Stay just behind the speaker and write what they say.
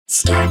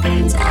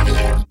Scarpins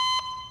Avenue.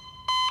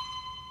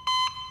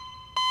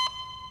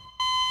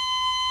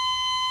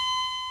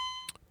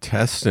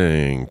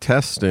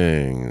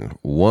 Testing.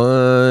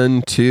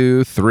 1,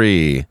 2,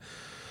 3.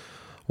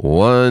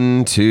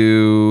 1,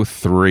 2,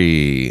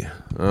 3.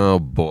 Oh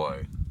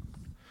boy.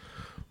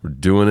 We're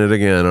doing it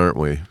again, aren't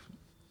we?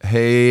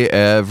 Hey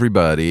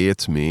everybody,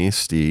 it's me,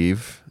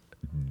 Steve.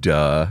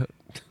 Duh.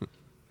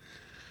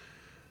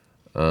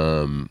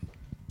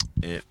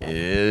 It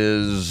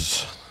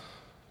is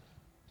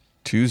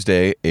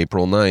Tuesday,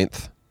 April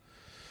 9th,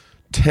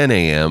 10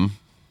 a.m.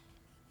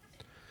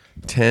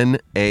 10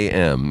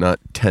 a.m., not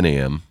 10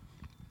 a.m.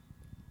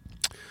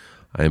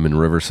 I am in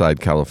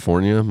Riverside,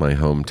 California, my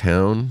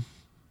hometown.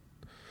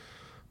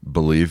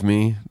 Believe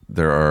me,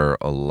 there are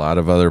a lot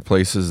of other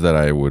places that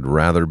I would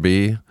rather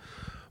be,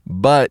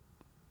 but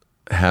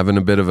having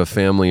a bit of a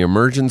family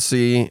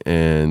emergency,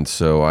 and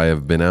so I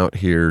have been out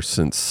here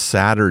since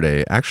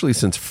Saturday, actually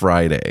since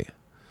Friday.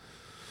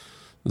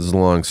 This is a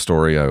long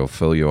story. I will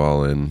fill you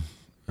all in.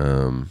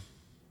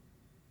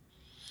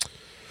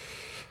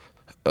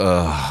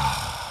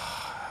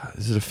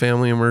 Is it a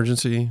family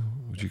emergency?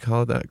 Would you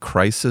call it that?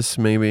 Crisis,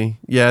 maybe?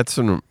 Yeah,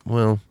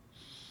 well,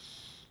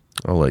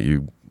 I'll let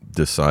you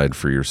decide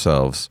for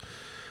yourselves.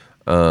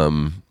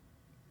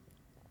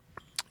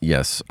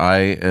 Yes,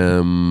 I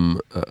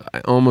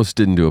almost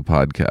didn't do a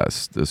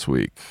podcast this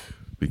week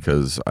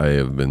because I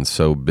have been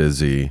so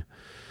busy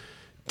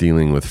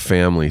dealing with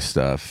family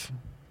stuff.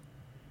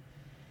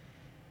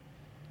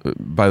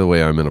 By the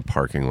way, I'm in a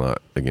parking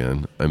lot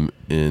again. I'm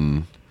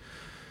in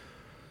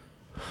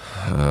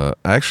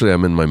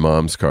my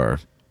mom's car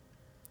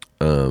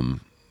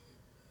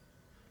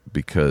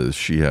because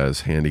she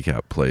has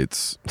handicap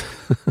plates.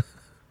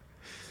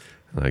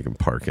 I can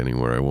park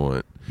anywhere I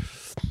want.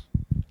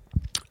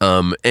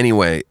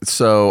 Anyway,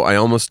 so I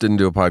almost didn't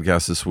do a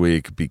podcast this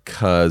week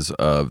because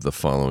of the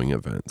following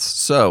events.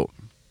 So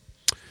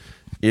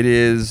it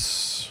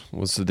is,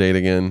 what's the date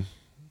again?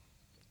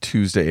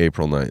 Tuesday,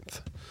 April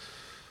 9th.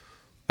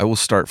 I will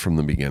start from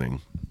the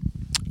beginning.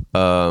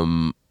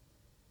 A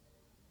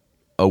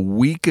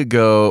week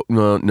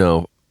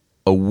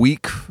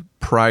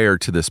prior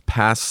to this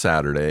past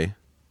Saturday.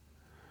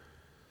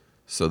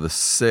 So the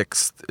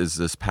 6th is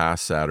this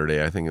past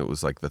Saturday. I think it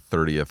was like the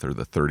 30th or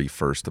the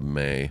 31st of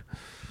May.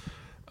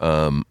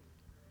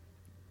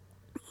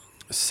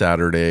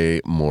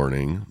 Saturday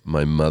morning,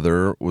 my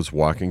mother was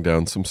walking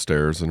down some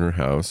stairs in her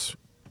house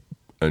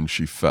and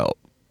she fell.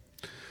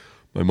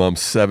 My mom's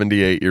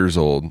 78 years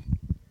old.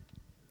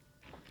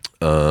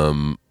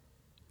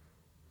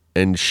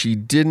 And she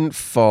didn't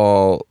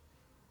fall.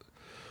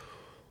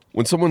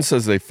 When someone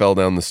says they fell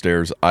down the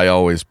stairs, I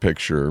always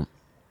picture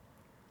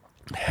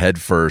head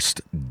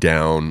first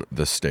down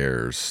the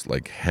stairs,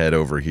 like head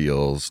over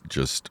heels,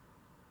 just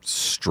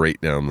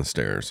straight down the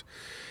stairs.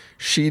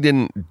 She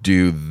didn't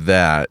do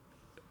that.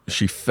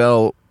 She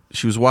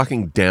was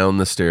walking down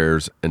the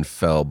stairs and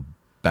fell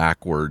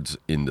backwards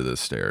into the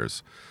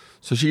stairs.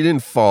 So she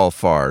didn't fall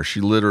far.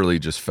 She literally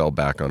just fell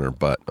back on her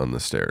butt on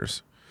the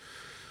stairs.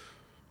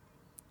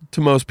 To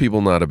most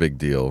people, not a big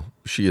deal.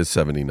 She is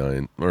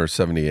 79 or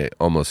 78,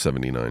 almost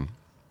 79.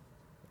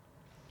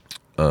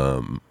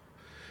 And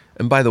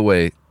by the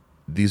way,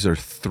 these are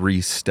 3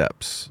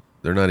 steps.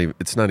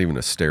 It's not even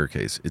a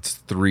staircase. It's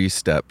 3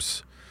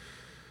 steps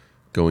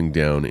going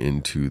down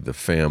into the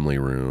family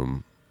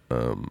room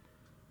from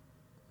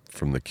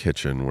the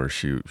kitchen where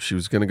she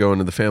was going to go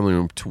into the family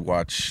room to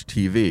watch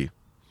TV.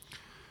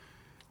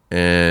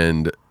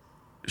 And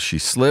she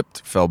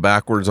slipped, fell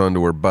backwards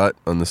onto her butt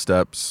on the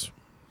steps.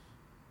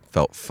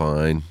 Felt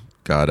fine,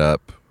 got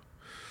up,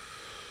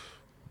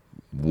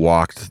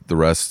 walked the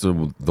rest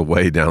of the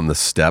way down the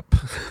steps.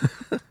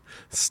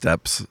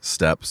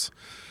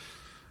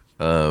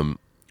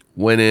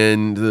 Went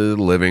into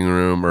the living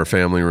room or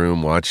family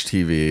room, watched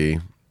TV.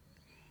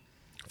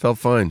 Felt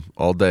fine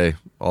all day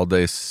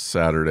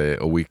Saturday,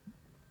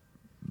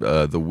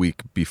 the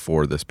week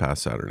before this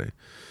past Saturday.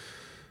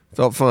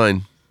 Felt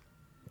fine.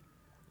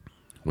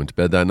 Went to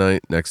bed that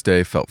night. Next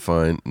day, felt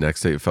fine.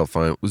 Next day, felt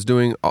fine. Was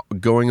going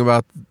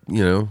about,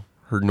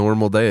 her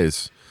normal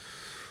days.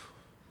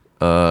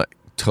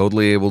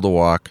 Totally able to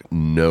walk,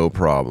 no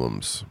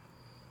problems.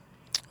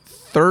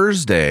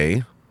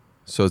 Thursday,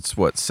 so it's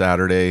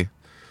Saturday,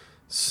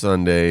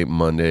 Sunday,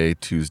 Monday,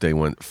 Tuesday,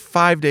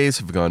 5 days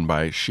have gone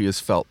by. She has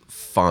felt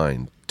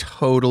fine,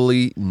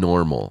 totally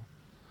normal.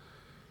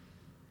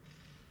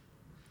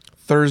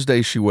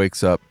 Thursday, she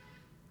wakes up,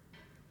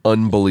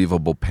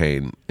 unbelievable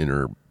pain in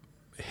her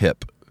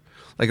hip,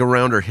 like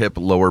around her hip,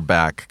 lower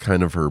back,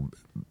 kind of her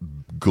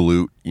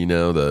glute,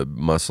 the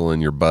muscle in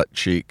your butt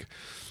cheek.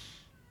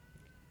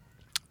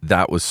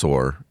 That was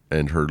sore,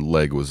 and her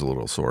leg was a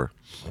little sore.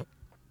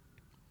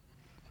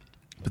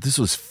 But this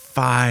was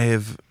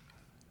 5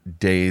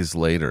 days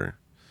later.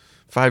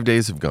 5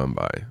 days have gone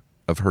by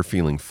of her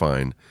feeling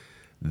fine.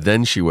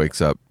 Then she wakes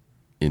up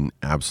in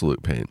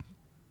absolute pain.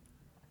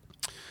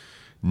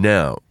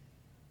 Now,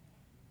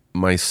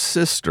 my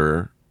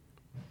sister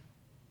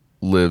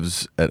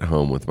lives at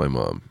home with my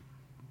mom.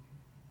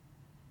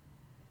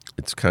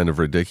 It's kind of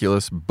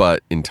ridiculous,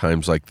 but in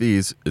times like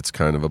these, it's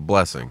kind of a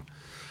blessing.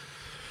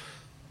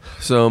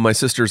 So my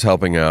sister's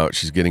helping out.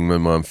 She's getting my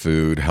mom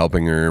food,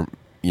 helping her,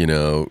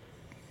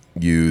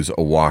 use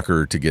a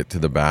walker to get to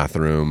the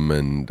bathroom.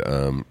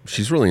 And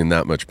she's really in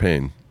that much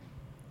pain.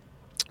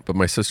 But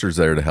my sister's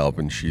there to help,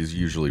 and she's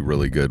usually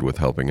really good with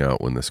helping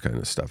out when this kind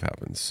of stuff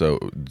happens. So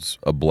it's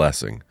a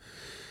blessing.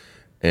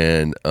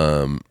 And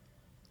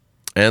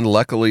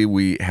luckily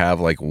we have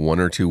like 1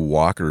 or 2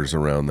 walkers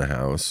around the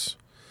house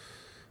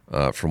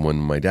from when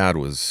my dad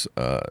was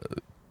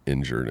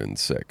injured and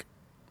sick.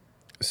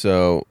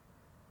 So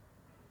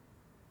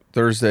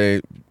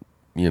Thursday,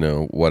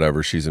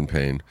 whatever, she's in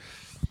pain.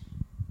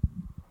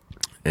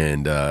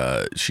 And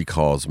she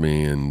calls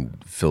me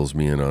and fills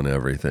me in on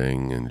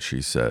everything. And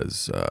she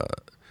says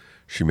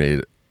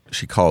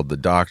she called the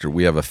doctor.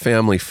 We have a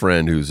family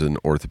friend who's an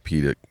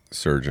orthopedic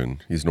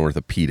surgeon. He's an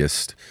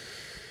orthopedist.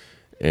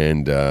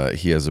 And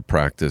he has a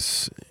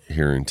practice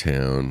here in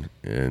town.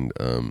 And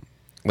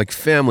like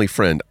family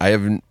friend,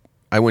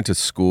 I went to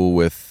school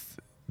with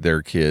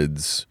their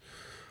kids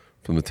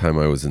from the time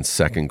I was in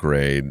 2nd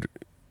grade.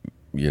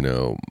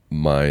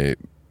 My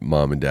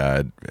mom and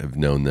dad have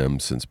known them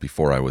since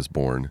before I was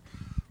born.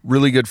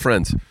 Really good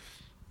friends.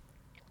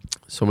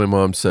 So my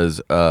mom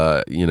says,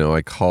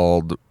 I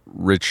called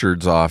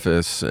Richard's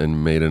office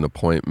and made an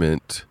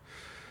appointment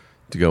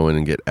to go in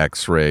and get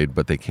x-rayed,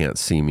 but they can't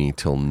see me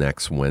till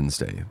next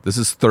Wednesday. This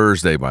is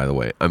Thursday, by the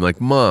way. I'm like,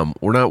 Mom,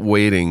 we're not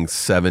waiting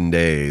 7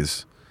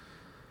 days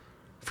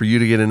for you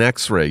to get an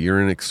x-ray.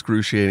 You're in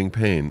excruciating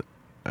pain.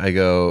 I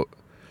go,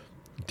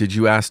 did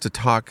you ask to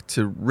talk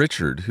to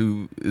Richard,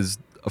 who is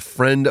a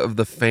friend of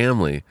the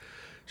family?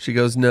 She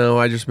goes, no,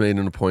 I just made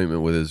an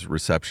appointment with his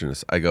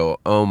receptionist. I go,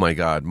 oh my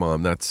God,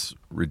 Mom, that's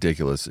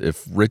ridiculous.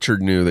 If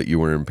Richard knew that you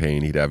were in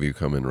pain, he'd have you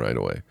come in right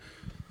away.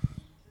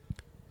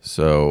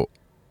 So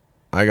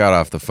I got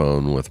off the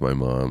phone with my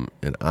mom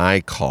and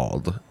I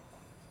called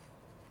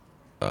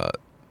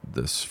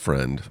this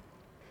friend.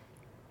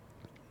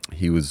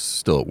 He was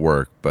still at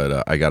work,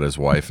 but I got his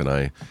wife and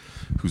I,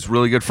 who's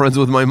really good friends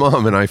with my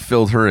mom, and I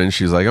filled her in.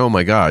 She's like, oh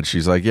my God.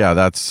 She's like, yeah,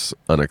 that's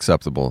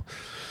unacceptable.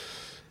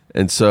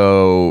 And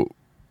so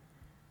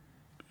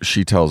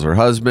she tells her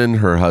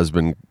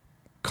husband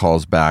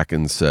calls back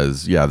and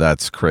says, yeah,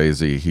 that's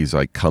crazy. He's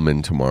like, come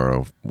in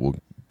tomorrow. We'll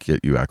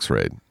get you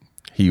x-rayed.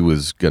 He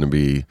was going to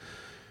be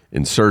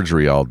in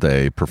surgery all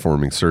day,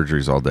 performing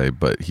surgeries all day,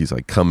 but he's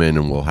like, come in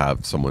and we'll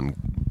have someone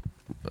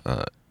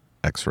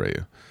x-ray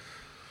you.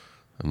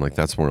 I'm like,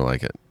 that's more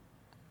like it.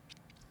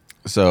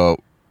 So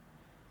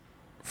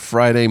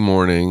Friday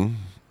morning,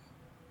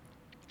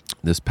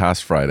 this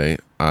past Friday,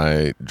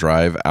 I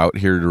drive out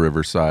here to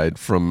Riverside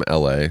from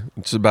LA.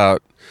 It's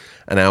about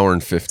an hour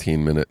and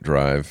 15-minute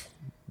drive,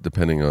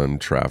 depending on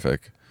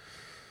traffic,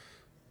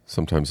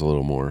 sometimes a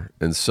little more.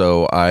 And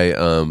so I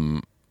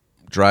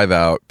drive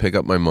out, pick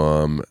up my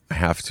mom,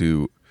 have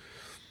to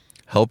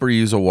help her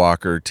use a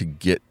walker to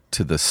get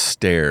to the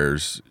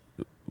stairs.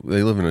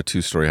 They live in a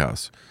 2-story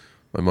house.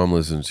 My mom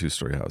lives in a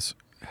 2-story house.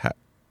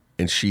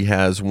 And she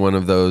has one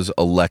of those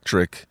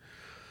electric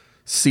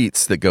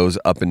seats that goes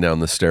up and down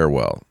the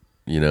stairwell,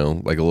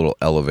 like a little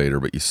elevator,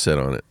 but you sit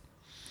on it.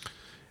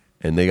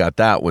 And they got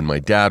that when my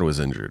dad was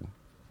injured.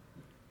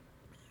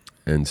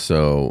 And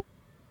so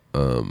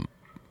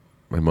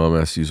my mom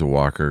has to use a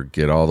walker,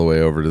 get all the way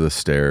over to the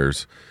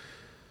stairs,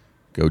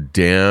 go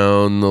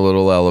down the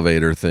little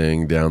elevator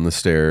thing, down the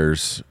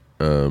stairs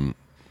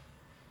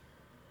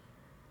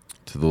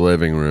to the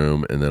living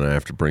room, and then I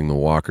have to bring the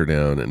walker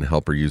down and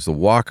help her use the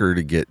walker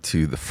to get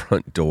to the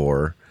front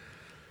door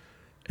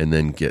and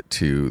then get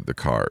to the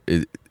car.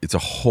 It's a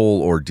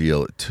whole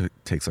ordeal. It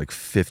takes like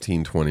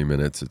 15, 20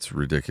 minutes. It's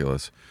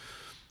ridiculous.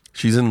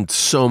 She's in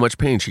so much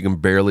pain. She can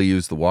barely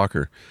use the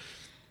walker.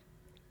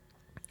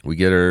 We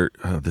get her,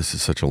 this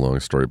is such a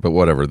long story, but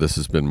whatever. This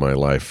has been my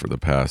life for the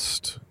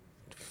past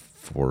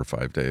 4 or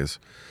 5 days.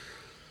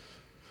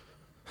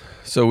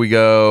 So we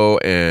go,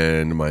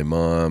 and my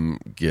mom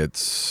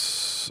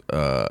gets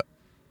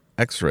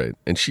x-rayed,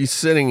 and she's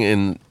sitting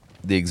in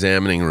the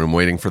examining room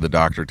waiting for the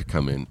doctor to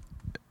come in.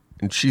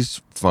 And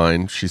she's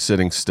fine. She's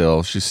sitting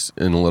still. She's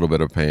in a little bit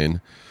of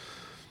pain.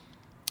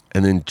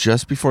 And then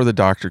just before the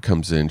doctor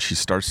comes in, she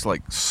starts to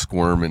like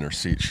squirm in her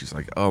seat. She's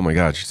like, oh my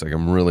God. She's like,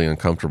 I'm really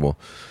uncomfortable.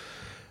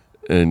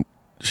 And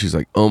she's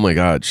like, oh my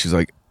God. She's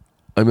like,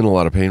 I'm in a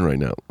lot of pain right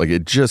now. Like,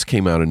 it just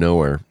came out of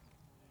nowhere.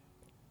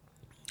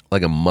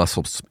 Like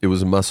it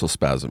was a muscle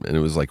spasm. And it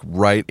was like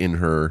right in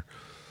her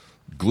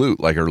glute,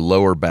 like her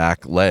lower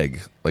back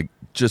leg, like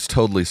just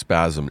totally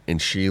spasmed.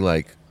 And she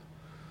like,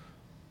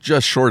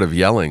 just short of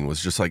yelling,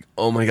 was just like,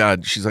 oh my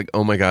God. She's like,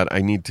 oh my God,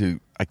 I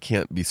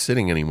can't be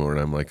sitting anymore.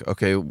 And I'm like,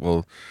 okay,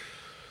 well,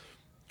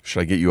 should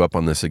I get you up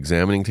on this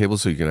examining table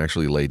so you can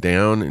actually lay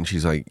down? And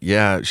she's like,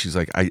 yeah. She's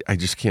like, I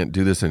just can't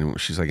do this anymore.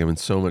 She's like, I'm in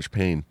so much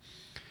pain.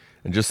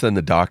 And just then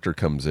the doctor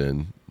comes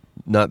in,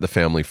 not the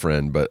family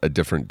friend, but a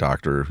different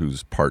doctor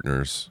who's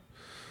partners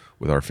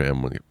with our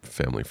family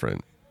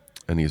friend.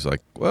 And he's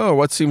like, well,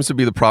 what seems to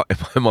be the problem?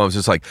 My mom's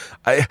just like,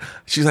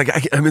 she's like,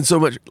 I'm in so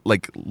much,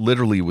 like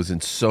literally was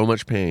in so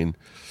much pain.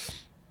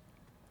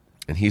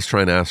 And he's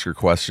trying to ask her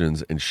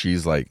questions and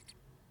she's like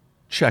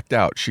checked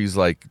out. She's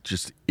like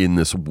just in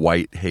this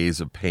white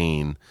haze of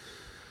pain,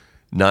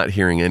 not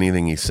hearing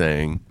anything he's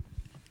saying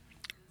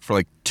for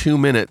like 2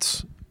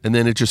 minutes. And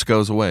then it just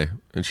goes away.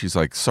 And she's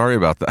like, sorry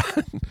about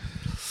that.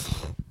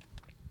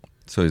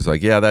 So he's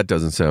like, yeah, that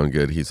doesn't sound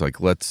good. He's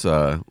like, let's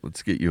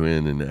get you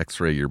in and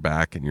x-ray your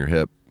back and your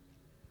hip.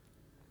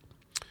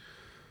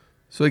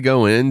 So they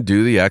go in,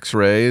 do the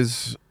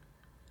x-rays.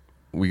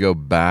 We go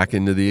back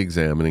into the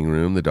examining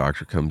room. The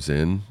doctor comes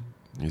in.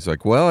 He's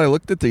like, well, I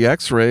looked at the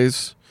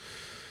x-rays.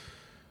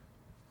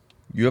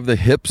 You have the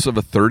hips of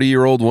a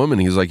 30-year-old woman.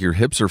 He's like, your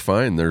hips are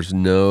fine. There's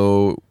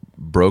no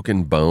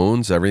broken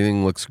bones.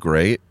 Everything looks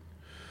great.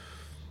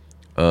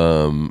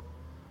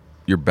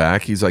 Your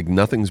back, he's like,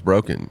 nothing's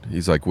broken.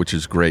 He's like, which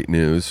is great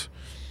news.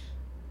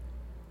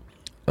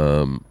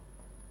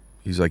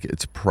 He's like,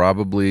 it's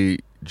probably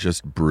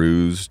just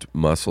bruised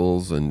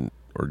muscles and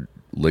or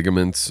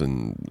ligaments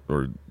and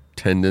or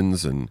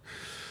tendons and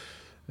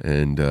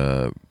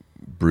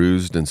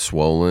bruised and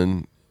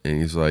swollen.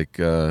 And he's like,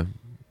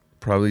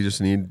 probably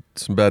just need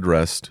some bed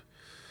rest.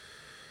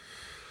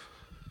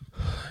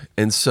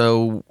 And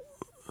so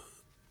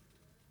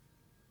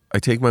I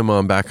take my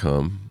mom back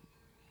home.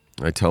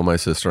 I tell my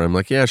sister, I'm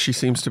like, yeah, she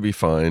seems to be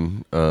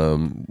fine.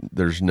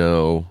 There's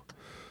no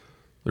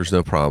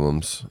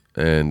problems.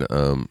 And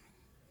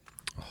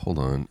hold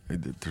on,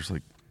 there's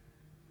like,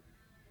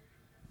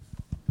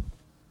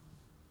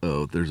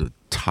 there's a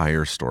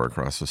tire store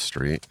across the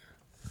street.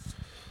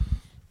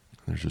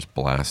 They're just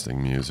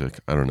blasting music.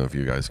 I don't know if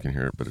you guys can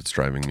hear it, but it's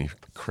driving me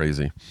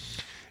crazy.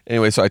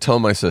 Anyway, so I tell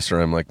my sister,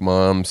 I'm like,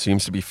 Mom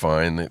seems to be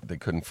fine. They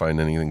couldn't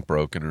find anything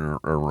broken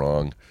or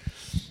wrong.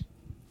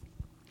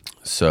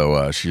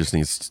 So she just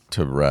needs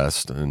to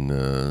rest.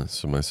 And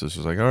so my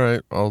sister's like, all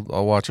right,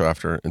 I'll watch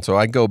after her. And so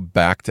I go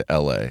back to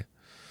LA.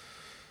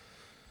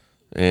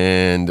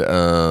 And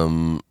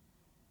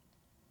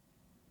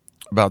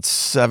about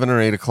 7 or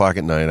 8 o'clock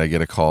at night, I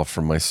get a call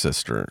from my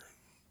sister.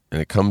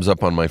 And it comes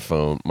up on my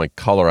phone. My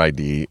caller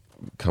ID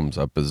comes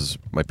up as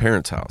my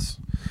parents' house.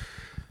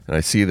 And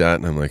I see that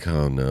and I'm like,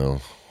 oh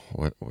no,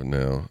 what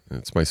now? And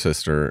it's my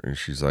sister. And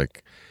she's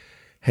like,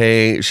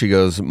 hey, she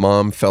goes,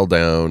 Mom fell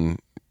down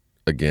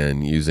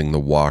again using the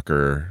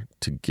walker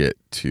to get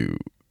to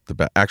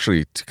the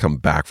actually to come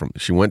back from.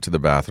 She went to the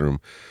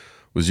bathroom,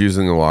 was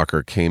using the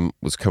walker,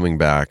 was coming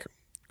back,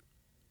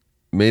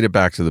 made it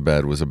back to the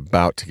bed, was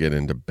about to get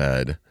into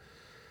bed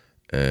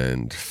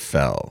and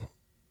fell.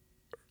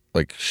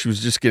 Like she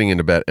was just getting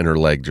into bed and her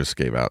leg just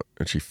gave out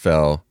and she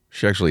fell.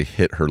 She actually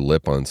hit her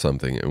lip on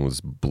something and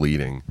was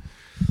bleeding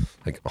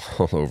like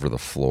all over the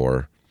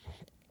floor.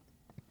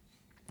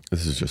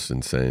 This is just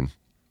insane.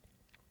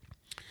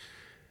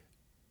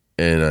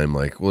 And I'm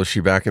like, well, is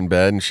she back in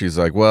bed? And she's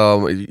like,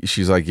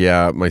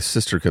 yeah, my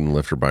sister couldn't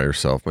lift her by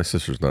herself. My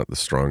sister's not the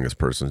strongest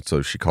person.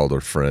 So she called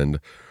her friend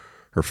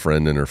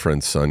and her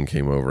friend's son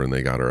came over and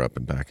they got her up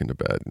and back into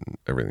bed and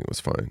everything was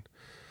fine.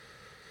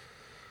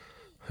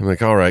 I'm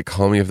like, all right,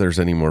 call me if there's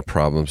any more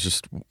problems.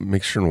 Just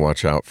make sure and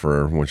watch out for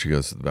her when she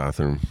goes to the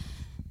bathroom.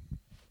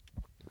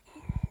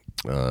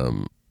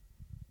 So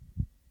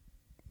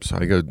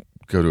I go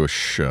to a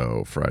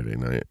show Friday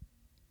night.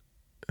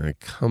 And I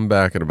come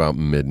back at about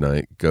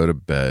midnight, go to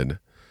bed.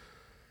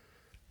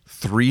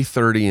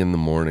 3:30 in the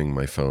morning,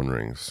 my phone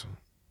rings.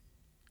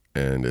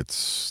 And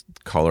it's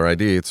caller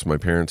ID. It's my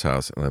parents'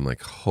 house. And I'm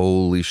like,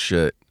 holy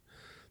shit,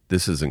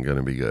 this isn't going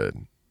to be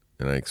good.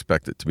 And I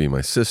expect it to be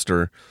my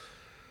sister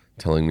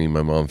telling me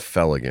my mom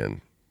fell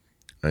again.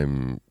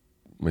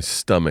 My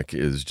stomach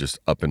is just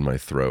up in my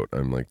throat.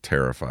 I'm like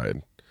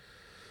terrified.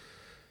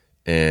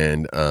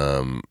 And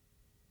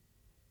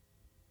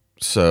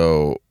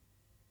so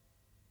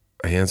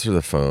I answer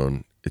the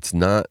phone. It's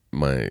not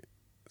my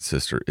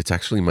sister. It's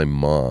actually my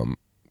mom.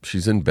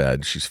 She's in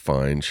bed. She's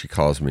fine. She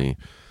calls me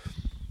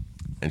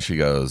and she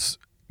goes,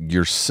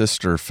 your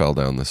sister fell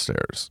down the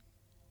stairs.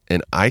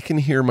 And I can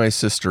hear my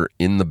sister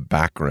in the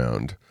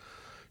background.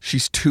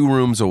 She's 2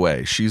 rooms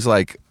away. She's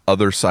like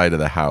other side of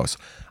the house.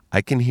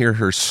 I can hear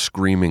her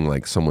screaming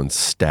like someone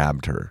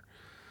stabbed her.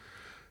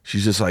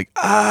 She's just like,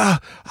 oh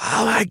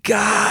my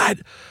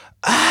God,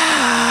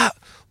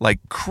 like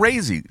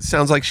crazy.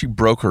 Sounds like she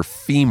broke her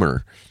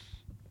femur,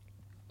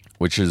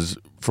 which is,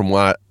 from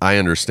what I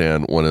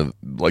understand, one of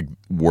like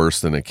worse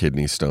than a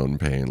kidney stone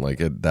pain. Like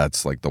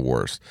that's like the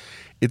worst.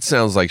 It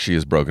sounds like she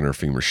has broken her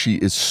femur. She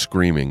is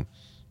screaming.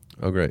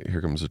 Oh great,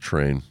 here comes a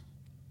train.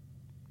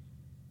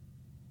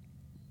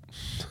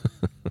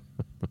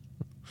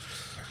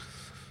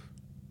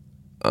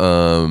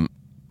 So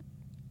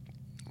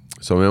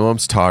my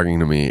mom's talking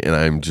to me and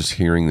I'm just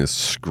hearing this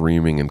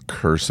screaming and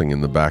cursing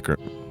in the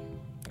background.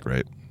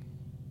 Great.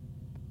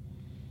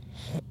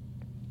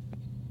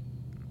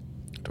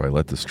 Do I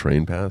let this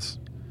train pass?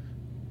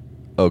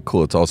 Oh,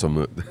 cool. It's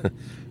also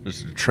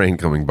there's a train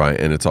coming by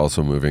and it's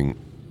also moving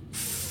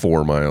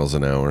 4 miles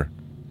an hour.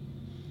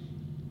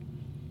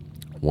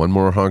 One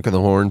more honk of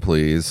the horn,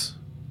 please.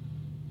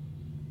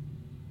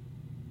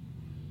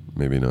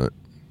 Maybe not.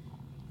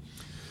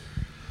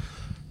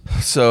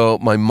 So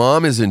my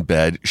mom is in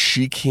bed.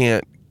 She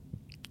can't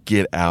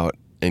get out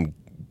and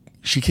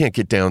she can't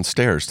get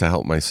downstairs to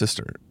help my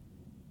sister.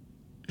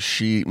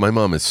 My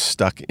mom is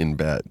stuck in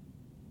bed.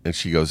 And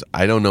she goes,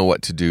 I don't know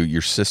what to do.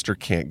 Your sister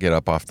can't get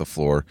up off the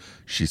floor.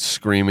 She's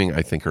screaming.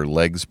 I think her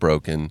leg's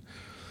broken.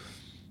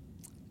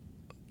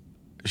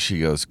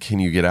 She goes, can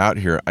you get out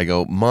here? I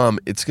go, Mom,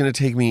 it's going to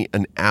take me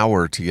an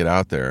hour to get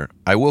out there.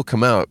 I will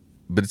come out,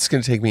 but it's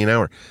going to take me an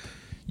hour.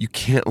 You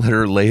can't let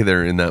her lay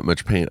there in that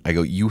much pain. I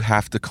go, you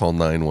have to call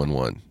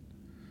 911.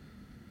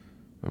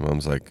 My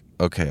mom's like,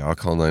 okay, I'll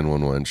call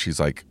 911. She's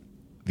like,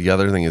 the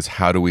other thing is,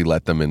 how do we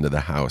let them into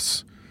the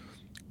house?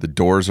 The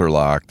doors are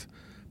locked.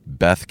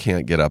 Beth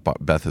can't get up.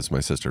 Beth is my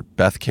sister.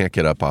 Beth can't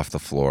get up off the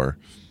floor.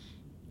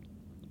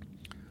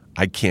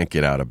 I can't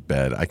get out of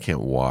bed. I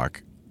can't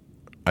walk.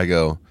 I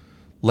go,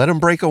 let them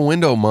break a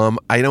window, Mom.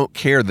 I don't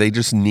care. They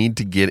just need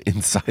to get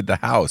inside the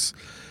house.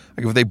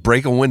 I go, if they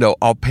break a window,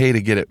 I'll pay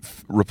to get it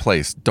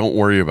replaced. Don't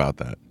worry about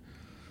that.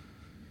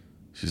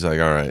 She's like,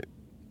 all right.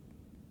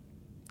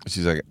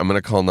 She's like, I'm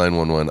going to call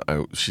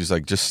 911. She's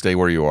like, just stay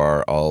where you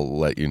are. I'll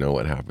let you know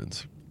what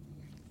happens.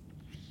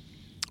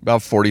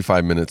 About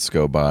 45 minutes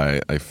go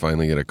by. I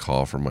finally get a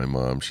call from my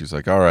mom. She's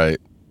like, all right.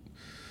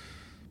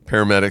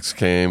 Paramedics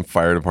came.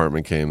 Fire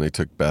department came. They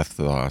took Beth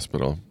to the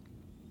hospital.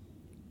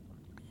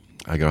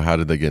 I go, how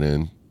did they get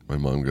in? My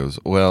mom goes,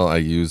 well, I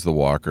used the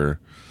walker.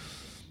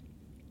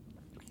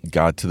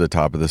 Got to the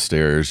top of the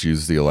stairs.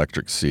 Used the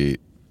electric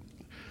seat.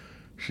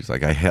 She's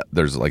like,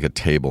 there's like a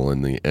table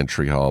in the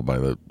entry hall by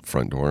the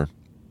front door.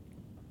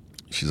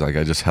 She's like,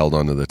 I just held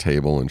onto the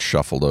table and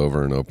shuffled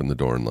over and opened the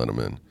door and let them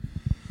in.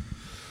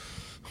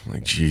 I'm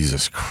like,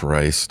 Jesus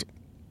Christ.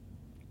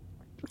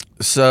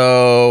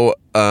 So,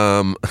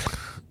 my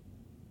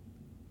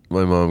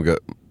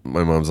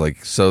mom's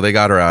like, so they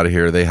got her out of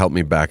here. They helped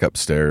me back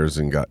upstairs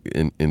and got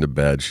into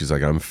bed. She's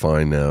like, I'm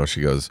fine now.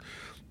 She goes,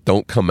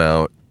 don't come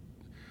out.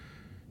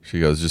 She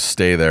goes, just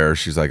stay there.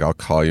 She's like, I'll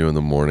call you in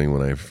the morning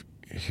when I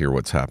hear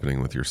what's happening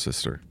with your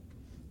sister.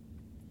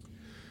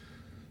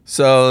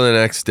 So the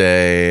next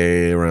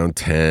day, around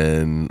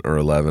 10 or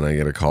 11, I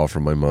get a call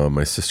from my mom.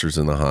 My sister's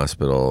in the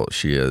hospital.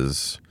 She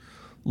is,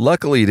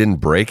 luckily, didn't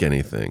break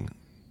anything.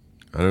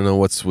 I don't know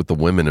what's with the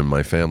women in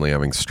my family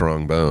having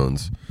strong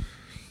bones.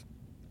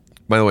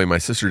 By the way, my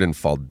sister didn't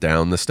fall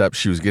down the steps.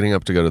 She was getting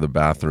up to go to the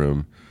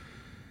bathroom,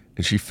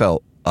 and she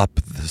fell up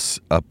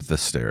the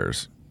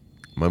stairs.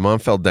 My mom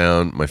fell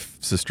down. My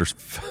sister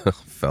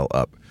fell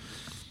up.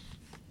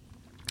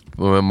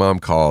 When my mom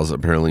calls,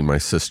 apparently my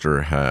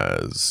sister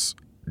has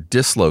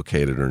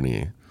dislocated her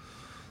knee,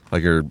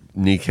 like her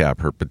kneecap,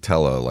 her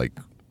patella, like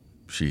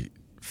she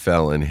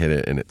fell and hit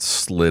it and it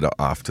slid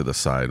off to the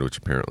side, which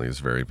apparently is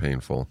very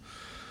painful.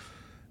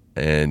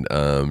 And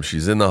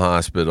she's in the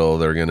hospital.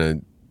 They're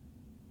gonna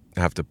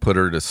have to put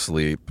her to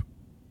sleep,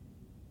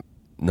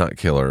 not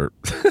kill her.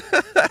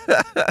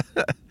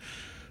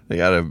 They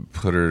gotta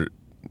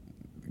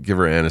give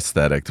her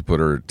anesthetic to put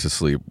her to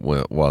sleep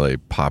while they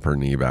pop her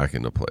knee back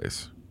into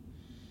place.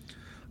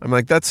 I'm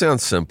like, that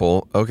sounds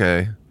simple.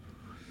 Okay.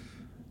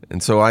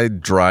 And so I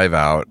drive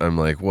out. I'm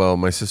like, well,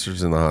 my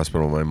sister's in the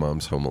hospital. My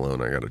mom's home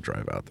alone. I got to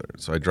drive out there.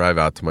 So I drive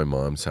out to my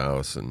mom's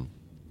house, and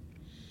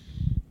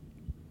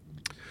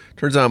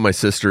turns out my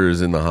sister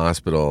is in the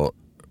hospital.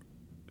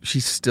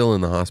 She's still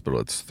in the hospital.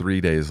 It's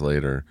 3 days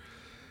later.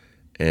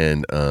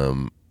 And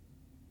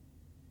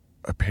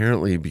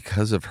apparently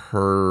because of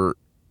her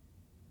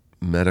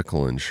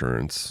medical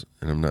insurance,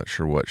 and I'm not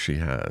sure what she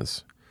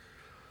has,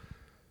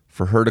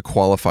 for her to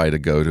qualify to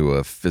go to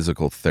a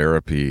physical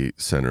therapy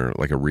center,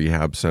 like a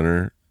rehab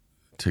center,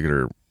 to get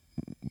her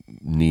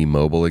knee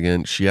mobile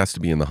again, she has to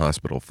be in the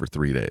hospital for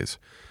 3 days.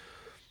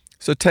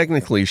 So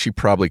technically, she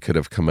probably could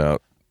have come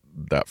out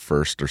that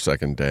first or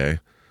second day,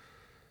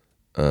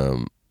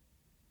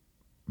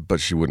 but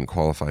she wouldn't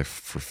qualify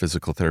for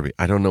physical therapy.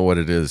 I don't know what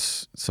it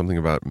is, something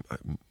about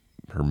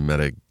her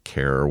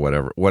Medicare or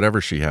whatever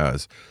she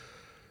has.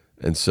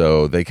 And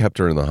so they kept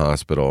her in the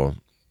hospital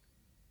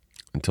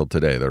until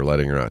today. They're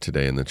letting her out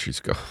today, and then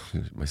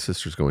my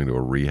sister's going to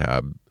a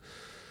rehab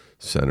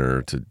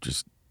center to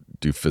just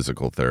do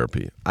physical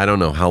therapy. I don't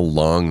know how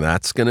long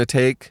that's going to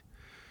take,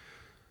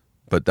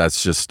 but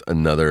that's just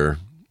another,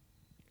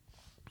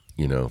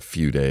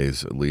 few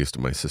days at least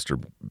of my sister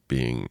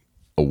being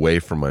away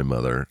from my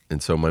mother.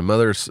 And so my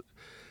mother's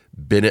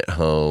been at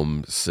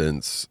home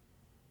since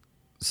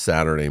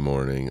Saturday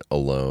morning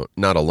alone.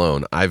 Not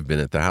alone. I've been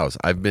at the house.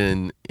 I've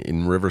been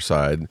in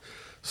Riverside,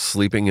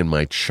 sleeping in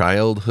my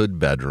childhood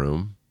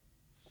bedroom.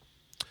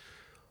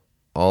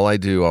 All I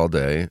do all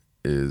day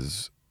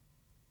is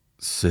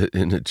sit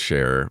in a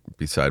chair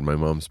beside my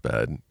mom's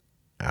bed,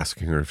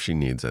 asking her if she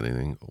needs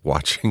anything,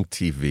 watching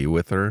TV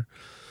with her,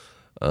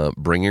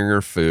 bringing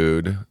her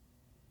food,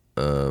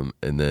 and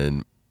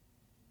then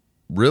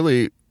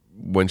really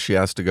when she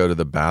has to go to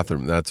the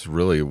bathroom, that's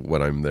really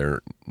what I'm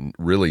there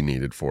really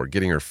needed for,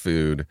 getting her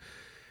food,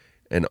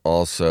 and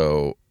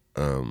also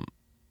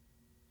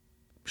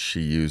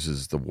she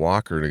uses the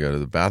walker to go to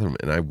the bathroom,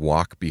 and I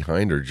walk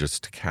behind her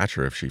just to catch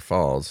her if she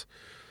falls.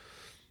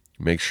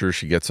 Make sure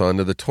she gets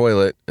onto the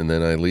toilet, and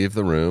then I leave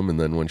the room, and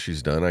then when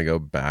she's done, I go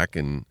back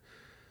and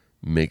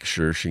make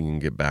sure she can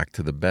get back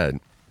to the bed.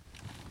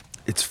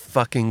 It's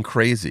fucking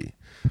crazy.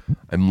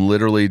 I'm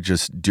literally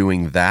just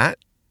doing that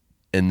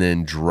and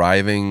then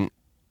driving,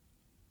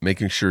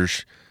 making sure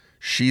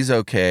she's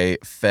okay,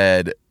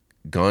 fed,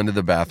 gone to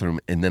the bathroom,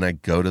 and then I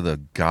go to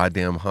the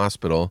goddamn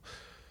hospital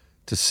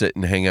to sit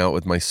and hang out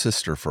with my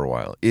sister for a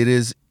while.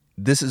 This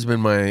has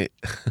been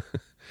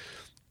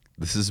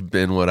this has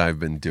been what I've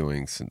been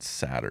doing since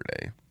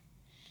Saturday.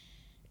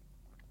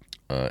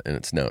 And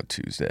it's now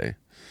Tuesday.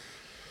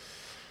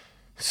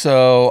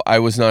 So I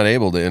was not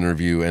able to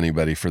interview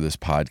anybody for this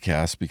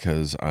podcast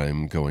because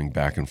I'm going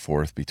back and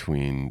forth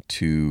between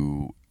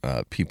two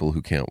people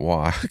who can't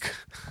walk.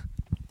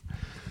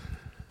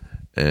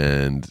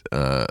 And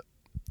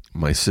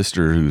my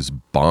sister, who's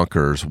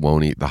bonkers,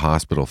 won't eat the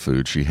hospital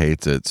food. She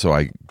hates it. So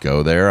I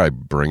go there. I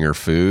bring her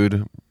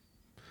food,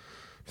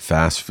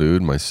 fast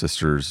food. My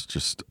sister's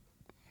just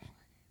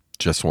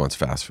wants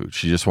fast food.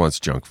 She just wants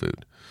junk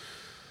food.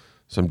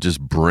 So I'm just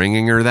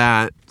bringing her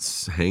that,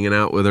 hanging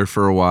out with her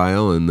for a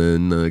while, and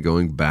then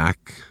going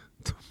back,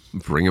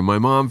 bringing my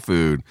mom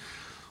food,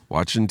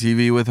 watching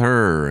TV with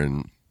her.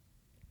 And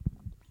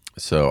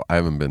so I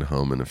haven't been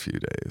home in a few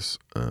days.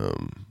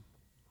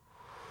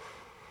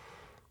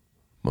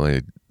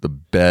 The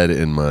bed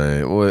in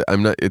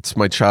it's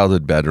my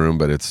childhood bedroom,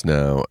 but it's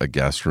now a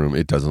guest room.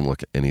 It doesn't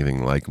look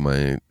anything like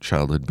my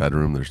childhood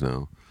bedroom. There's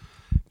no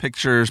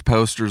pictures,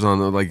 posters on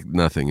like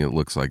nothing. It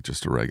looks like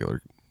just a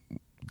regular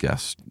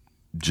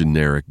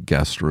generic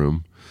guest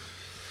room.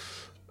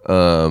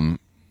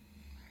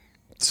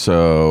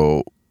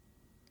 So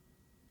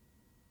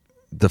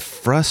the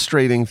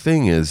frustrating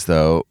thing is,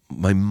 though,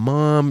 my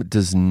mom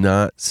does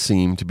not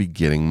seem to be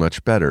getting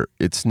much better.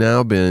 It's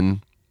now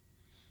been...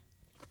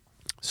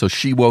 So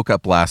she woke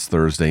up last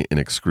Thursday in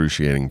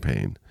excruciating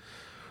pain.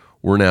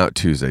 We're now at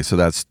Tuesday. So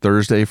that's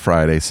Thursday,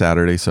 Friday,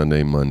 Saturday,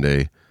 Sunday,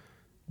 Monday.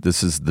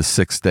 This is the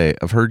 6th day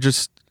of her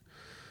just...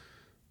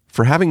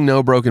 For having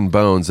no broken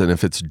bones, and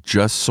if it's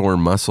just sore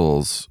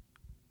muscles,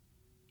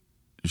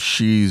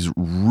 she's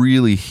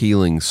really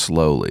healing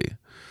slowly.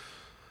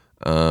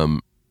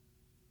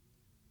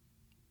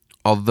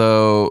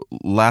 Although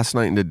last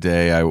night and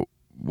today, I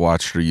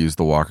watched her use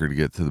the walker to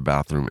get to the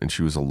bathroom, and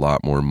she was a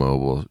lot more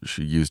mobile.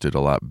 She used it a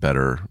lot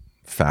better,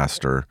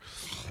 faster.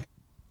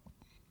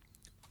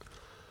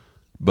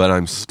 But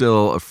I'm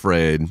still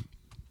afraid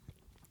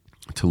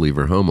to leave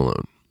her home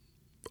alone.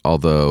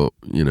 Although,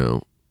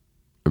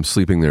 I'm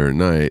sleeping there at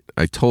night.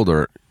 I told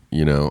her,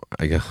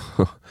 I go,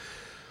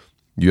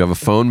 you have a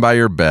phone by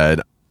your bed.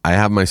 I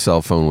have my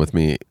cell phone with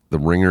me. The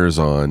ringer is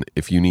on.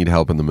 If you need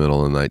help in the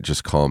middle of the night,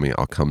 just call me.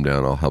 I'll come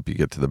down. I'll help you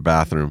get to the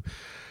bathroom.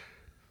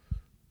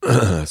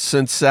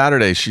 Since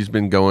Saturday, she's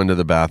been going to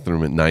the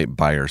bathroom at night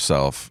by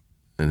herself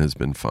and has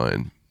been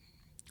fine.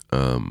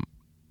 And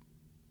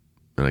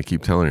I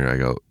keep telling her, I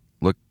go,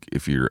 look,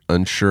 if you're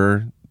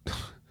unsure,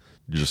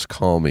 just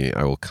call me.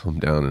 I will come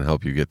down and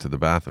help you get to the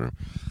bathroom.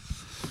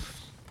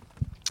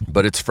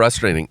 But it's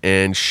frustrating.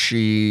 And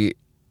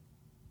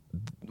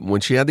when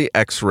she had the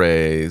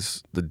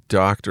x-rays, the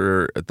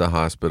doctor at the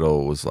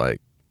hospital was like,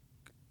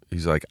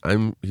 he's like,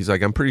 I'm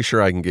pretty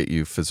sure I can get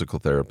you physical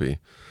therapy.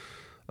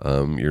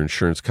 Your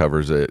insurance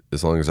covers it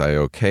as long as I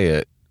okay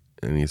it.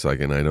 And he's like,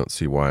 and I don't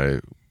see why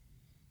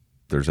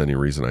there's any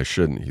reason I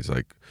shouldn't. He's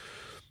like,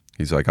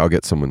 I'll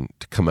get someone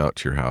to come out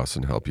to your house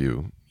and help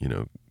you,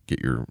 get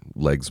your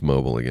legs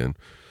mobile again.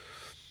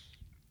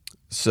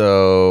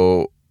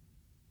 So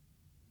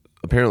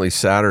apparently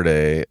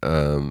Saturday,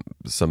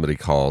 somebody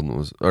called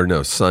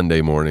and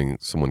Sunday morning,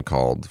 someone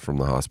called from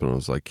the hospital and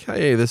was like,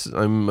 hey,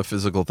 I'm a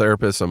physical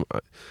therapist. I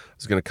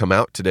was going to come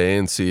out today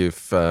and see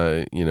if,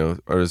 I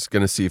was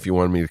going to see if you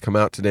wanted me to come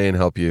out today and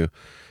help you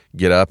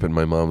get up. And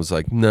my mom was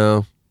like,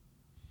 no.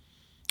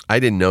 I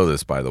didn't know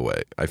this, by the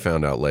way. I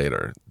found out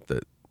later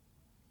that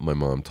my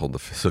mom told the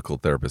physical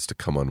therapist to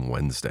come on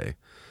Wednesday.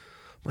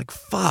 I'm like,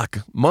 fuck,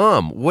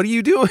 Mom, what are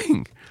you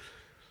doing?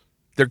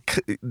 They're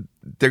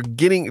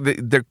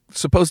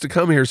supposed to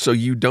come here so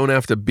you don't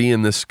have to be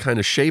in this kind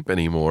of shape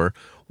anymore.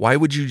 Why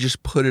would you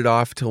just put it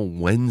off till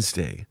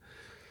Wednesday?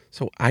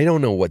 So I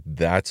don't know what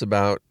that's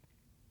about.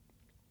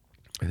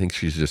 I think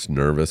she's just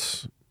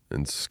nervous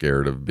and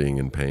scared of being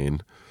in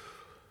pain,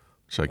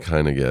 which I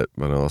kind of get.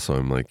 But also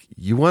I'm like,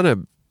 you want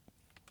to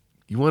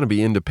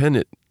be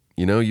independent.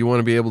 You want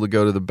to be able to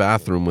go to the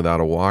bathroom without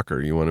a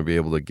walker. You want to be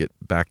able to get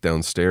back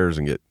downstairs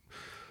and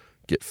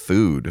get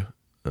food.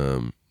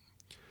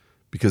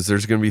 Because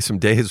there's going to be some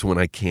days when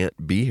I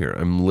can't be here.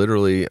 I'm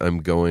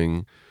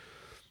going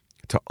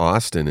to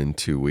Austin in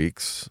 2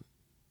 weeks,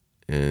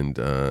 and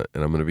I'm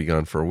going to be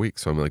gone for a week.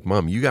 So I'm like,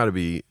 Mom, you got to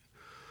be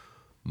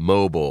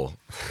mobile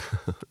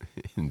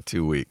in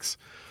 2 weeks.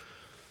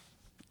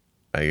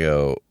 I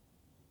go,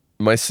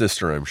 my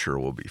sister, I'm sure,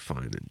 will be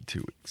fine in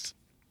 2 weeks.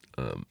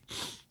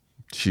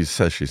 She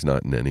says she's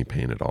not in any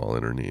pain at all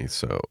in her knee,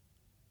 so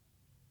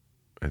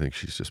I think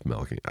she's just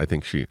milking.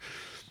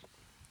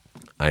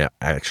 I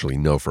actually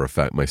know for a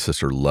fact my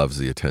sister loves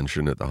the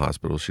attention at the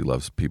hospital. She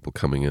loves people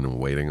coming in and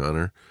waiting on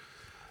her.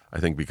 I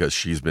think because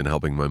she's been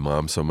helping my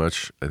mom so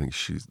much, I think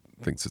she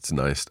thinks it's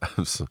nice to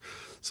have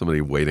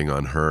somebody waiting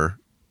on her,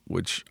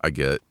 which I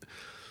get.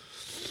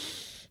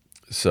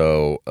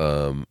 So,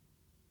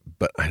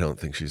 but I don't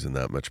think she's in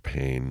that much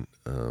pain.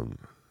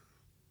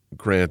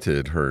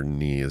 Granted, her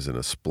knee is in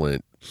a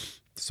splint,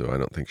 so I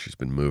don't think she's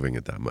been moving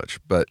it that much.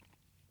 But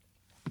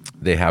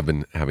they have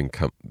been having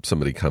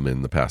somebody come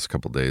in the past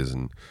couple of days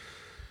and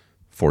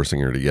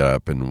forcing her to get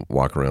up and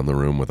walk around the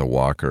room with a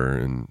walker,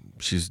 and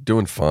she's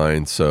doing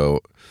fine. So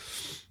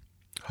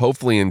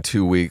hopefully in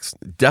 2 weeks,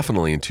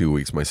 definitely in 2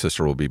 weeks, my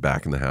sister will be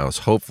back in the house.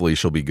 Hopefully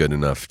she'll be good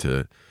enough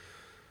to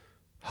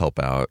help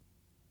out.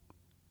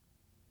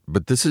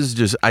 But this is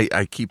just,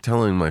 I keep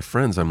telling my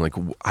friends, I'm like,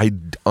 I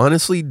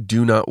honestly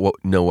do not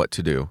know what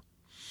to do.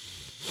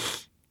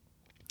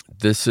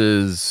 There's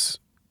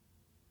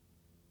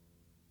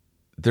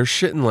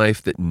shit in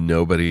life that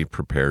nobody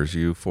prepares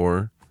you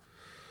for.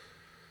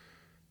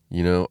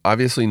 You know,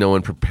 obviously no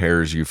one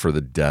prepares you for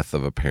the death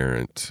of a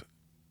parent,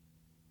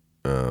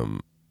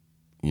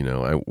 you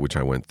know, which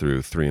I went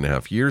through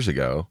 3.5 years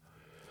ago.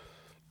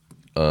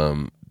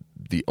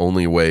 The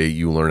only way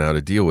you learn how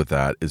to deal with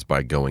that is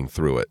by going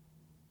through it.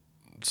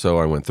 So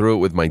I went through it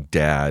with my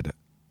dad.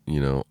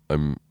 You know,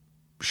 I'm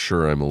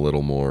sure I'm a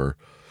little more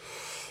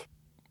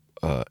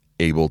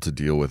able to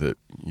deal with it,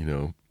 you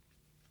know,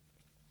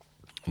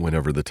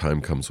 whenever the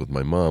time comes with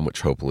my mom,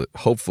 which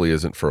hopefully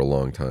isn't for a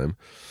long time.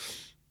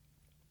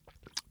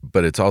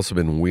 But it's also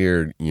been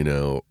weird, you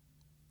know,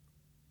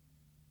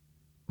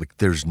 like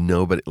there's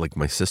nobody, like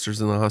my sister's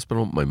in the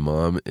hospital, my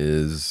mom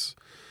is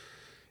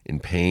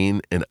in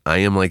pain, and I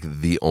am like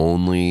the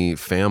only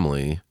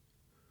family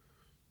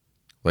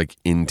like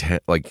in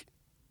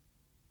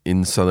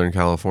Southern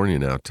California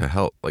now to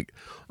help. Like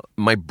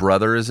my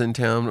brother is in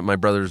town. My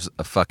brother's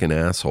a fucking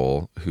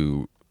asshole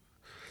who,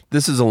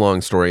 this is a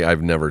long story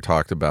I've never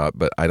talked about,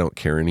 but I don't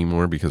care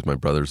anymore because my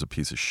brother's a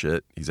piece of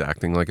shit. He's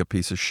acting like a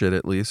piece of shit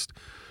at least.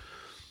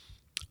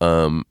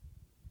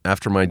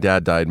 After my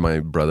dad died, my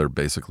brother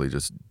basically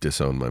just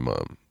disowned my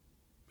mom.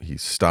 He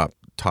stopped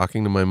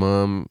talking to my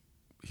mom.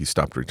 He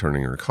stopped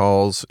returning her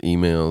calls,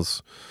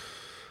 emails.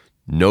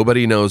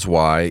 Nobody knows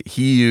why.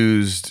 He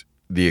used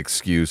the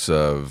excuse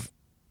of,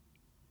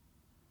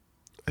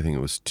 I think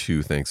it was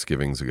 2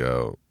 Thanksgivings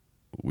ago,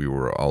 we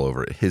were all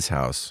over at his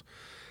house,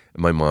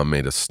 and my mom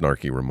made a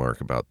snarky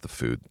remark about the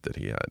food that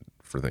he had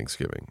for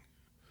Thanksgiving.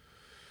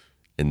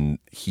 And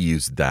he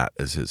used that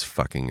as his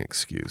fucking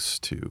excuse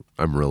to,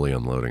 I'm really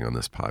unloading on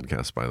this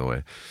podcast, by the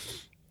way.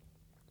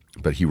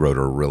 But he wrote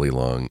a really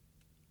long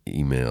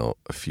email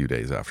a few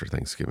days after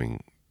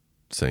Thanksgiving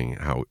saying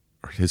how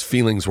his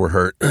feelings were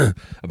hurt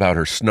about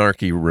her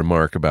snarky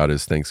remark about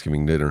his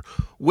Thanksgiving dinner,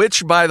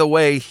 which, by the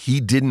way,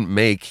 he didn't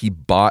make. He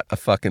bought a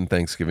fucking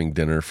Thanksgiving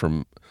dinner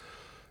from,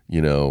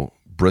 you know,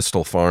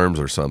 Bristol Farms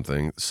or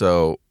something.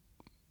 So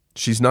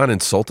she's not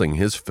insulting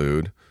his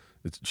food.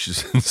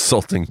 She's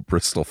insulting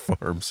Bristol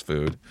Farms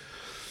food.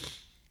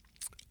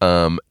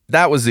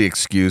 That was the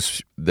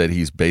excuse that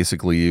he's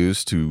basically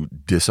used to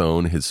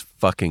disown his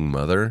fucking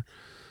mother.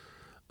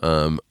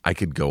 I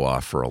could go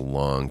off for a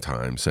long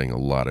time saying a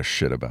lot of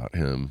shit about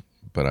him,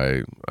 but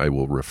I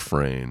will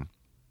refrain.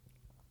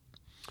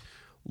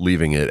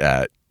 Leaving it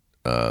at,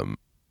 I'm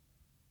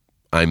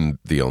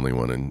the only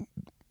one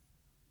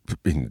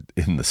in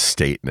the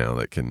state now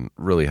that can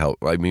really help.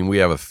 I mean, we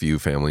have a few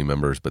family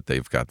members, but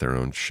they've got their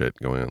own shit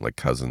going on, like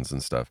cousins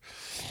and stuff.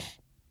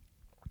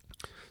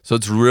 So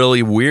it's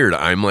really weird.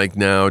 I'm like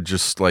now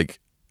just like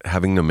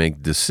having to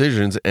make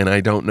decisions, and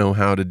I don't know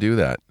how to do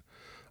that.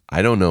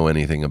 I don't know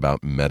anything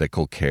about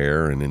medical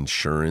care and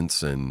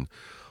insurance and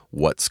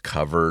what's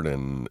covered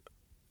and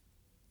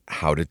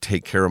how to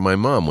take care of my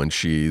mom when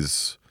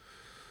she's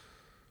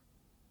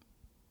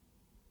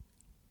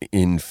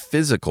in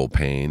physical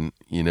pain,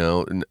 you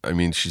know. I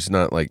mean, she's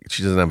not like,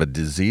 she doesn't have a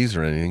disease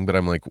or anything, but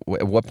I'm like,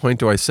 at what point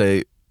do I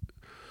say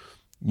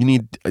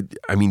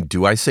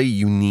do I say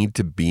you need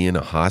to be in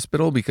a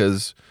hospital?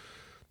 Because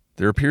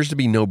there appears to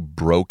be no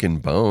broken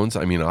bones.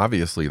 I mean,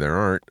 obviously there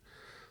aren't.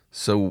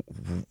 So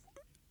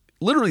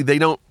literally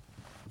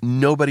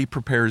nobody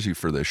prepares you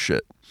for this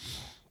shit.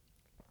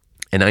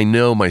 And I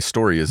know my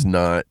story is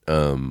not,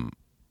 you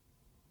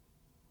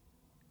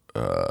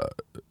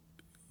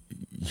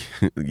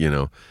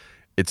know,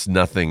 it's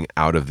nothing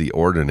out of the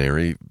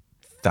ordinary.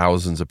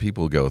 Thousands of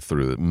people go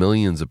through it.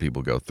 Millions of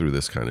people go through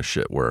this kind of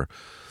shit where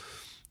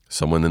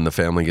someone in the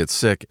family gets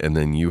sick and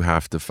then you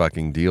have to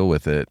fucking deal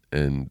with it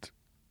and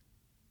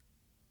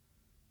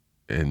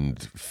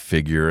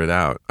figure it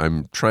out.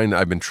 I've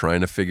been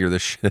trying to figure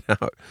this shit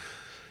out,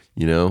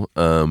 you know?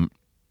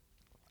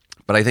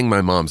 But I think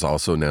my mom's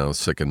also now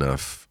sick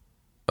enough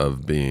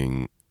of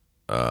being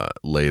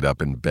laid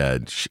up in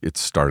bed.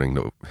 It's starting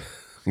to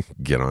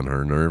get on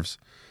her nerves.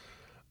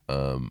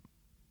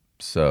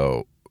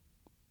 So,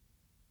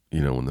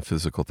 you know, when the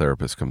physical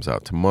therapist comes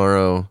out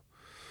tomorrow,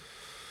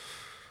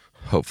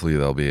 hopefully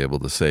they'll be able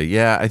to say,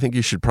 yeah, I think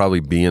you should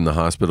probably be in the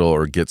hospital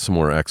or get some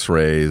more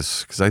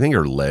x-rays, because I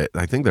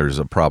think there's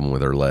a problem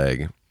with her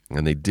leg,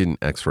 and they didn't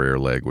x-ray her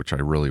leg, which I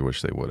really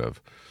wish they would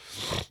have.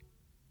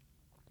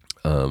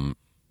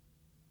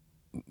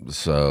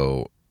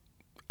 So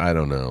I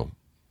don't know.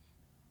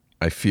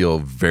 I feel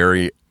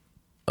very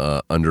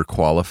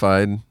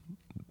underqualified.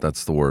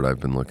 That's the word I've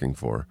been looking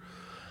for.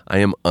 I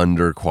am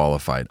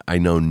underqualified. I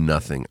know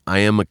nothing. I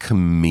am a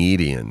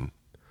comedian.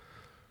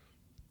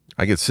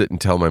 I could sit and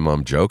tell my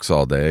mom jokes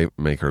all day,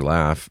 make her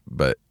laugh,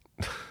 but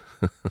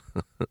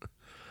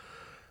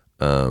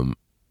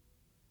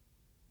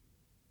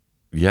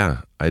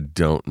yeah, I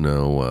don't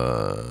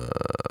know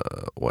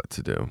what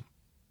to do.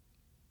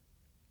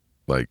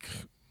 Like,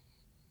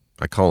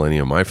 I call any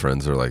of my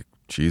friends, they're like,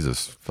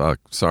 Jesus, fuck,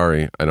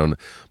 sorry.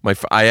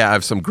 I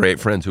have some great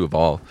friends who have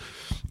all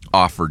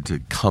offered to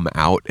come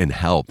out and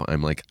help.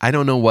 I'm like, I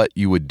don't know what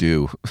you would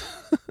do.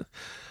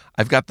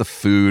 I've got the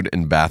food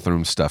and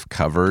bathroom stuff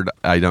covered.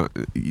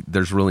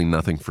 There's really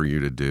nothing for you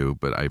to do,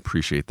 but I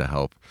appreciate the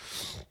help.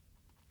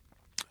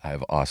 I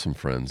have awesome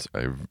friends.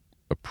 I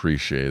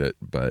appreciate it,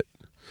 but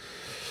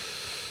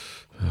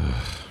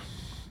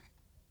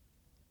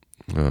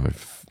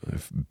I've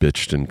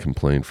bitched and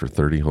complained for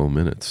 30 whole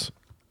minutes.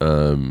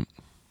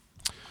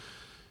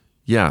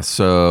 Yeah,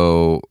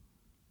 so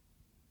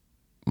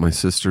my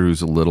sister,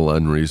 who's a little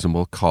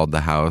unreasonable, called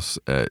the house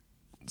at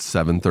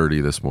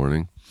 7:30 this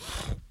morning.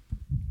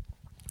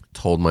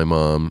 Told my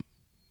mom,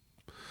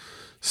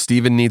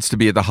 Steven needs to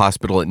be at the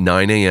hospital at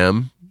 9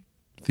 a.m.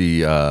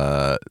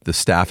 The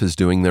staff is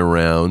doing their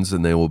rounds,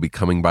 and they will be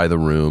coming by the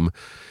room.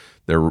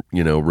 They're,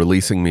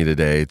 releasing me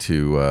today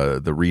to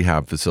the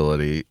rehab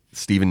facility.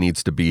 Steven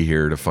needs to be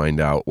here to find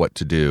out what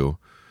to do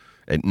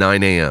at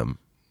 9 a.m.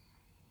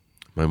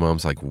 My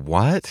mom's like,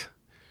 what?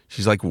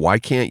 She's like, why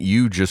can't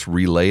you just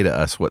relay to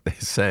us what they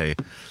say?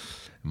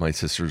 My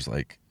sister's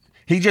like,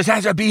 he just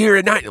has to be here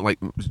at 9. Like,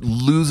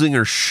 losing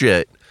her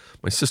shit.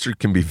 My sister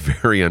can be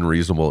very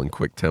unreasonable and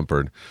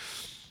quick-tempered.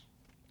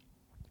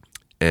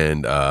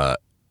 And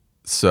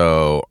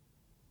so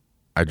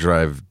I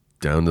drive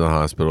down to the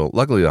hospital.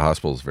 Luckily, the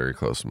hospital is very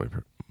close to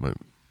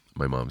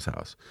my mom's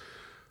house.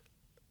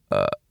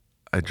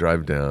 I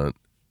drive down,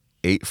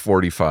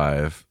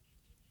 8:45.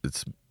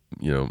 It's,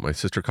 my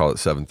sister called at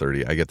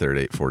 7:30. I get there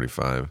at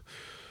 8:45.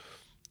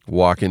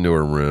 Walk into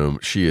her room.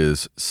 She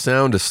is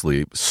sound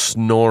asleep,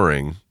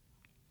 snoring.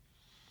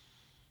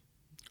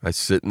 I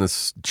sit in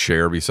this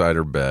chair beside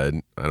her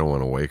bed. I don't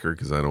want to wake her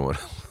because I don't want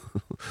to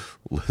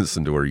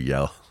listen to her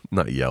yell.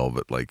 Not yell,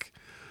 but like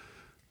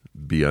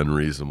be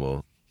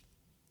unreasonable.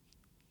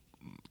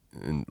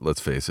 And let's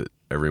face it,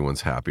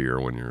 everyone's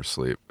happier when you're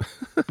asleep.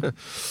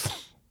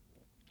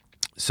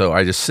 So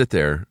I just sit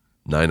there.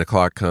 9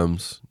 o'clock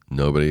comes.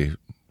 Nobody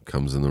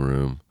comes in the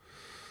room.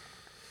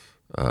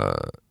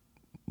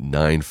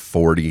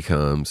 9:40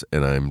 comes,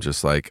 and I'm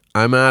just like,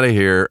 I'm out of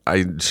here.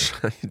 I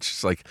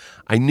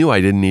knew I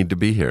didn't need to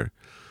be here.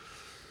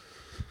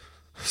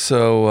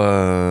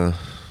 So,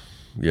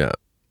 yeah.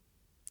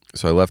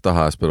 So I left the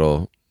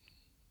hospital,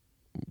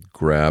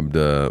 grabbed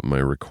my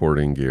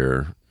recording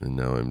gear, and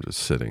now I'm just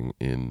sitting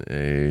in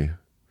a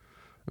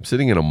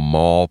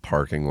mall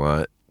parking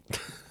lot.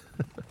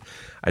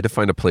 I had to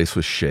find a place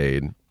with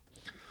shade.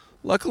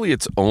 Luckily,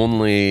 it's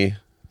only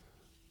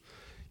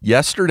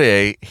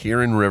yesterday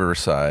here in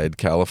Riverside,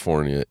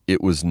 California.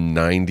 It was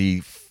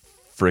 90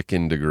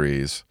 frickin'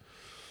 degrees.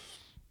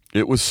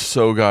 It was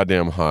so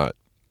goddamn hot.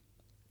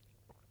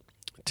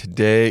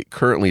 Today,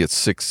 currently it's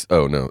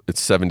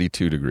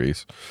 72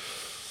 degrees.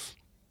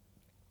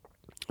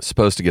 It's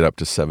supposed to get up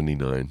to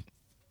 79.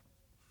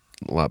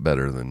 A lot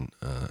better than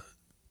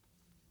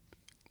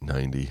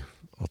 90.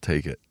 I'll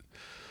take it.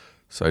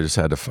 So I just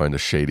had to find a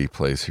shady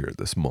place here at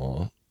this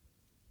mall.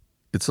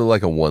 It's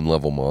like a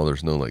one-level mall.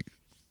 There's no like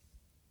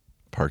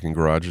parking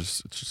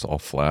garages. It's just all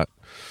flat.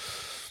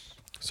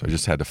 So I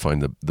just had to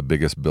find the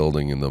biggest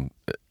building in the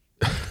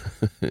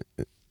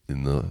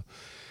in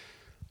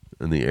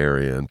the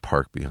area and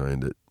park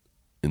behind it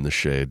in the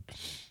shade.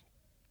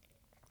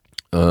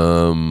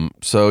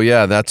 So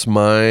yeah, that's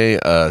my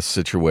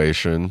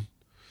situation.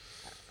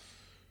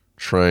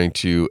 Trying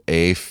to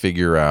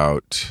figure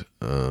out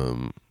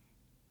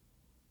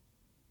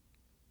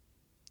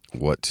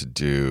what to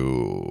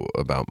do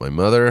about my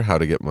mother, how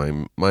to get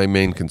my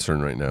main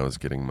concern right now is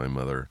getting my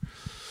mother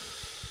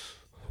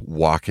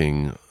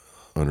walking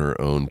on her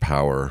own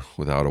power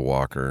without a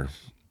walker.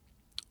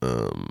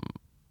 And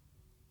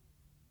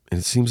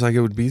it seems like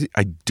it would be,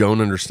 I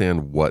don't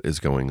understand what is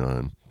going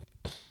on.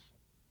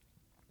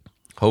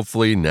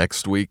 Hopefully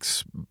next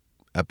week's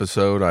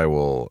episode, I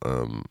will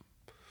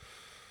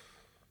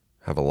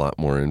have a lot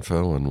more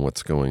info on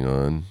what's going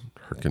on,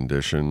 her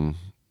condition.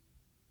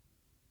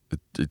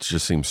 It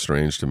just seems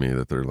strange to me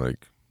that they're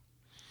like,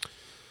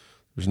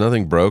 there's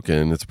nothing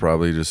broken. It's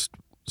probably just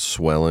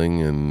swelling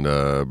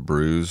and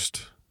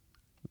bruised.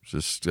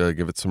 Just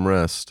give it some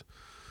rest.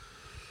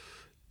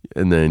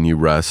 And then you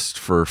rest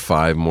for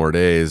 5 more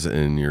days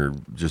and you're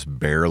just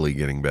barely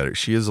getting better.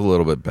 She is a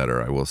little bit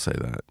better, I will say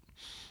that.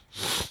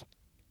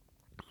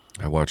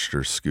 I watched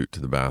her scoot to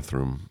the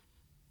bathroom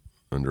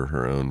under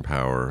her own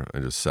power. I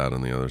just sat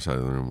on the other side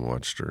of the room and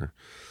watched her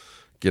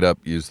get up,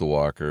 use the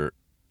walker.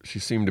 She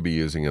seemed to be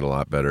using it a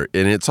lot better.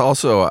 And it's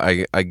also,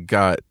 I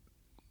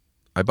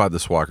bought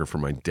this walker for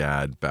my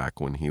dad back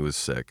when he was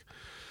sick.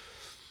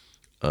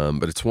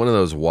 But it's one of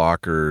those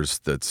walkers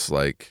that's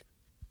like,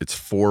 it's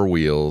 4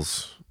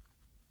 wheels.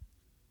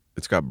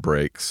 It's got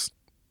brakes,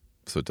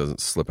 so it doesn't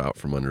slip out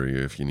from under you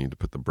if you need to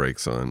put the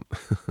brakes on.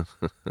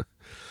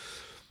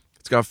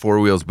 It's got 4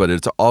 wheels, but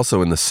it's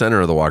also in the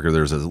center of the walker,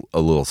 there's a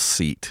little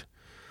seat.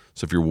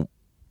 So if you're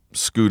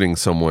scooting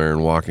somewhere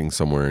and walking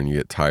somewhere and you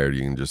get tired,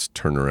 you can just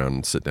turn around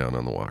and sit down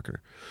on the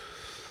walker.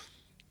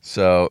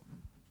 So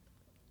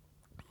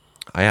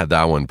I had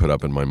that one put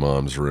up in my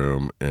mom's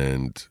room,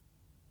 and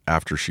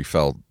after she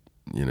felt,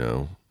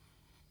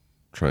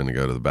 trying to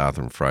go to the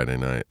bathroom Friday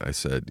night, I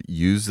said,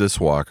 use this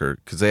walker,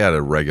 because they had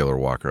a regular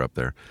walker up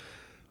there.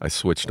 I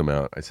switched them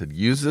out. I said,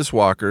 use this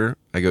walker.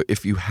 I go,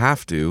 if you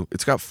have to,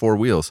 it's got 4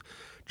 wheels,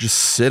 just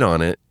sit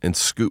on it and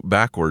scoot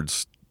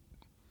backwards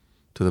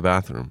to the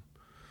bathroom.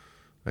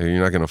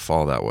 You're not going to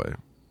fall that way.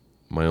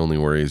 My only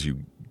worry is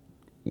you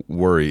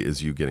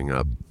getting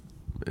up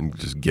and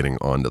just getting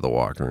onto the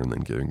walker and then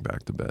getting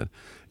back to bed.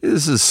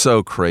 This is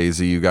so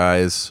crazy, you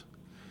guys.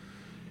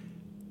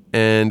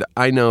 And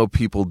I know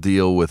people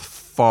deal with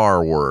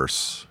far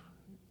worse.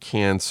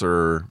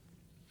 Cancer,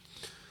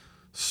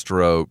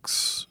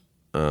 strokes.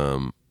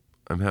 I'm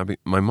happy.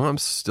 My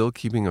mom's still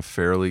keeping a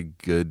fairly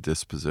good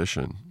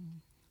disposition.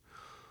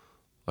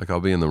 Like, I'll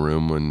be in the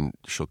room when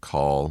she'll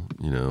call,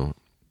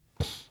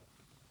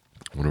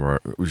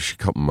 she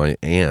called my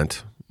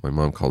aunt. My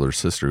mom called her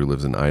sister who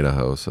lives in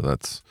Idaho, so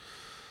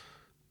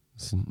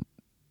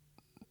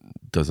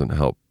doesn't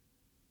help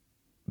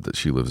that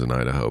she lives in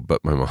Idaho.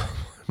 But my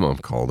mom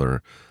called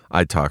her.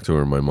 I talked to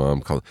her. My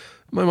mom called.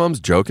 My mom's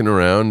joking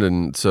around,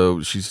 and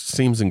so she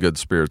seems in good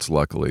spirits.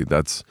 Luckily,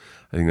 I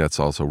think that's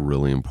also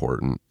really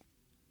important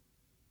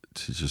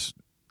to just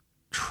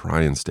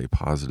try and stay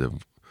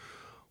positive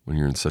when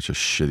you're in such a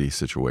shitty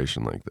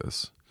situation like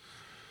this.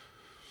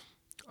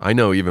 I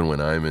know even when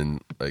I'm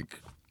in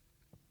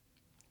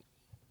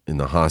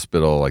the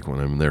hospital, like when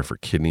I'm there for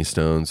kidney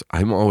stones,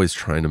 I'm always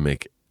trying to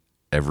make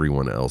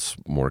everyone else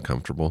more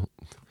comfortable.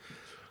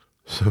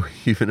 So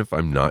even if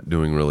I'm not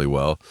doing really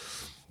well,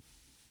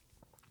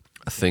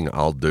 a thing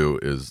I'll do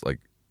is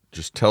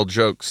just tell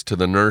jokes to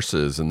the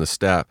nurses and the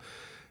staff.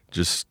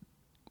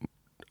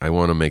 I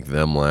want to make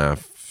them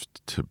laugh,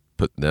 to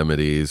put them at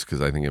ease,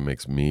 because I think it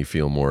makes me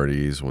feel more at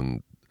ease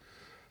when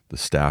the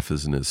staff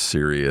isn't as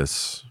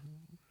serious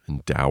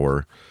and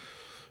dour.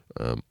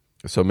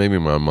 So maybe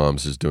my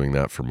mom's just doing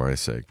that for my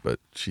sake, but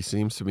she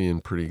seems to be in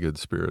pretty good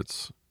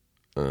spirits.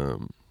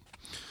 What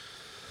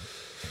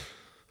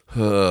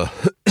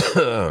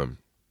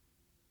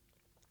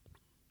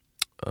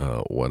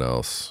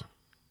else?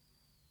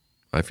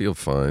 I feel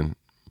fine.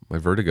 My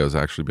vertigo's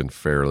actually been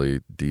fairly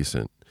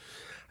decent.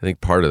 I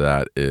think part of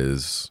that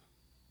is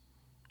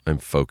I'm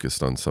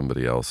focused on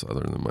somebody else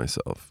other than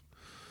myself.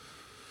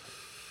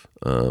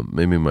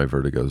 Maybe my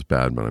vertigo's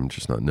bad, but I'm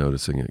just not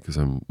noticing it because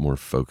I'm more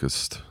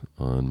focused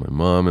on my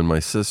mom and my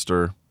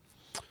sister.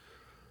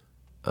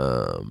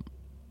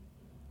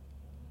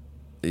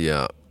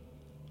 Yeah.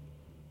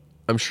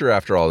 I'm sure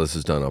after all this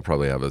is done, I'll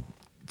probably have a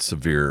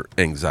severe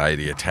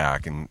anxiety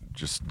attack and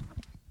just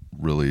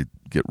really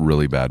get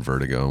really bad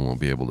vertigo and won't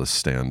be able to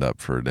stand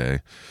up for a day.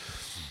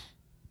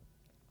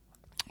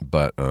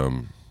 But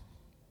I'm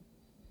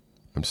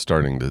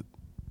starting to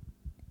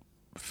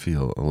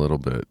feel a little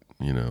bit,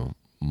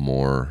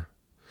 more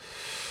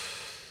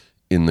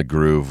in the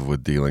groove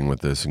with dealing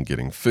with this and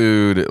getting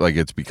food.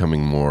 It's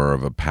becoming more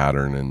of a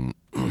pattern, and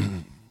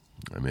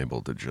I'm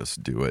able to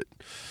just do it.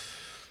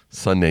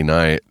 Sunday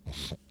night,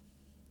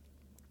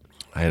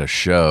 I had a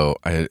show.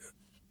 I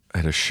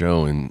had a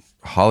show in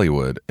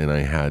Hollywood, and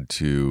I had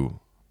to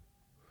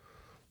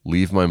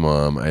leave my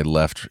mom. I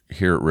left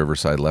here at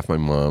Riverside, left my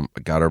mom,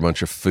 got her a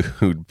bunch of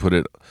food, put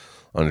it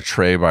on a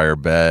tray by her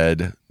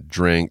bed,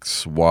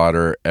 drinks,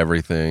 water,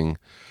 everything.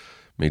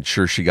 Made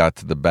sure she got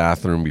to the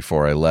bathroom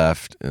before I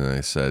left, and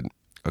I said,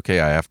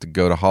 okay, I have to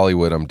go to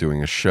Hollywood. I'm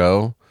doing a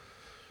show.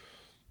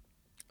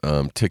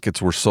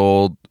 Tickets were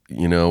sold,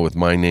 with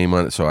my name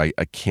on it, so I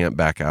can't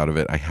back out of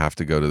it. I have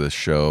to go to this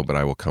show, but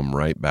I will come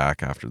right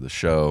back after the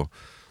show.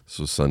 This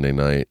was Sunday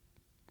night,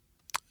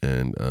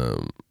 and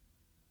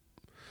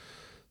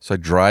so I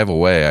drive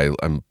away.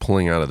 I'm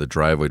pulling out of the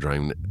driveway,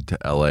 driving to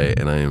LA,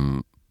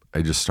 and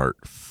I just start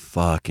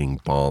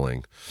fucking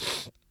bawling.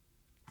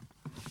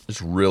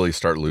 Just really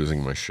start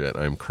losing my shit.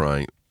 I'm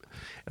crying.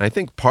 And I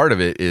think part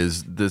of it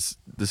is this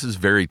is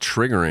very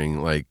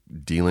triggering,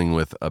 dealing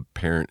with a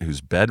parent who's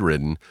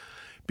bedridden,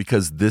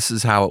 because this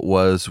is how it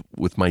was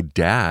with my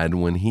dad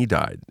when he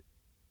died.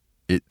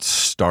 It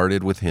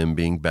started with him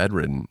being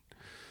bedridden.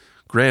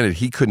 Granted,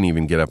 he couldn't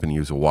even get up and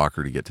use a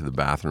walker to get to the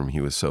bathroom.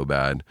 He was so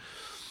bad.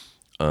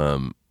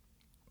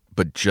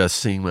 But just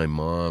seeing my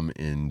mom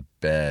in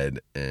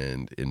bed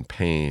and in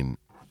pain,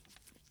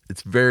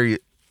 it's very...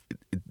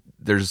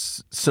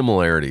 there's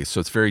similarities,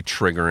 so it's very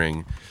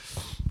triggering.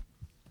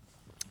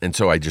 And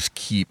so I just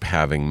keep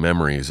having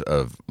memories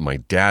of my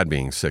dad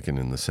being sick and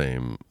in the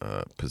same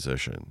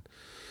position.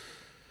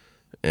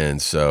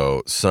 And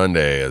so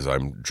Sunday, as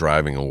I'm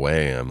driving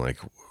away, I'm like,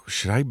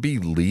 should I be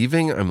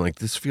leaving? I'm like,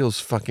 this feels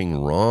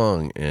fucking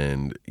wrong.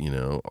 And,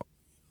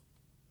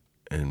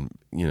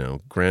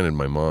 granted,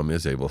 my mom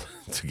is able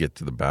to get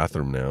to the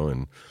bathroom now,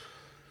 and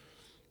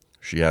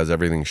she has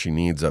everything she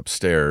needs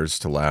upstairs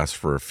to last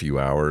for a few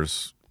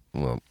hours.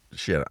 Well,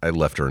 I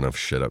left her enough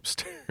shit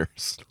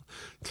upstairs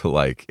to,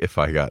 like, if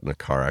I got in a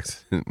car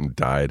accident and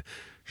died,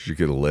 she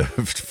could have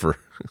lived for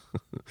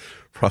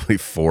probably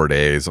 4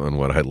 days on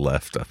what I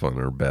left up on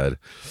her bed.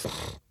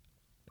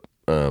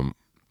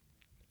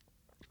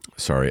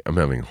 Sorry, I'm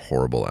having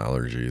horrible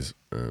allergies.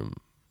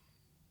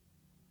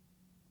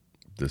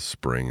 This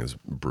spring is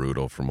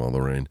brutal from all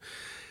the rain.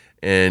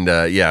 And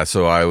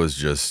so I was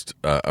just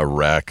a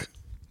wreck,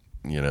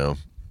 I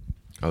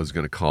was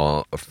going to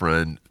call a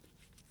friend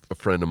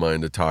of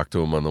mine to talk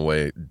to him on the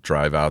way,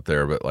 drive out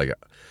there, but like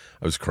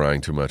I was crying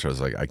too much. I was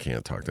like, I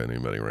can't talk to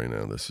anybody right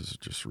now. This is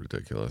just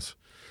ridiculous.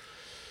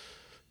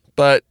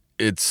 But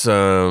it's,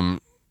 I'm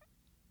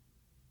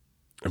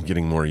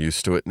getting more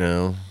used to it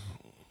now,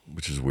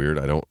 which is weird.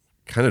 You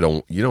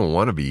don't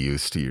want to be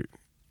used to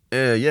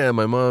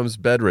my mom's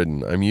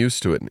bedridden. I'm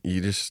used to it.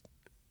 You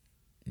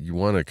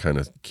want to kind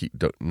of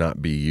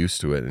not be used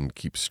to it and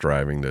keep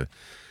striving to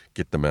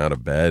get them out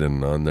of bed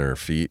and on their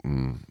feet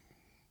and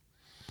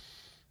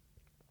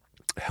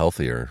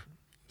healthier.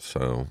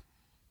 So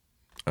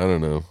I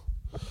don't know.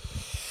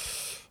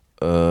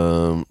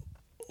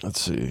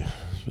 Let's see.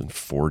 It's been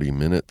 40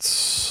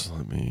 minutes.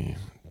 Let me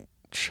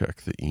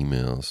check the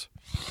emails.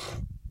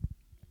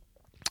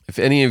 If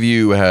any of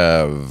you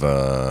have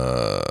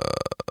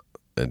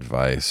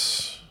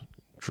advice,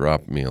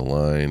 drop me a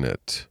line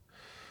at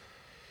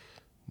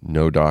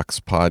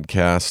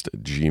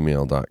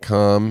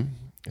nodocspodcast@gmail.com.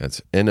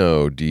 That's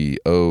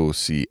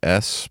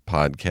NODOCS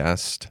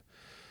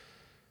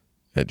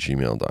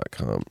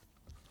podcast@gmail.com.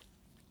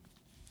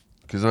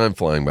 Because I'm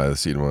flying by the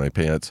seat of my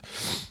pants.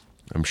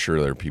 I'm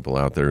sure there are people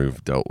out there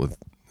who've dealt with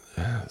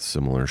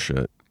similar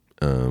shit.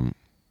 And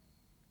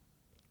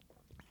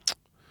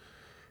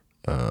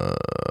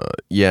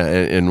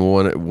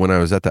when I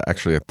was at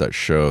that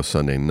show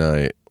Sunday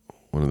night,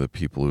 one of the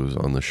people who was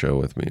on the show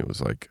with me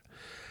was like,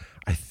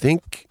 I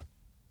think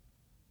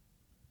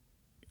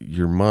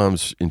your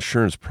mom's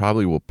insurance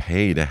probably will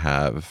pay to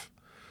have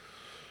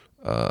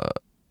a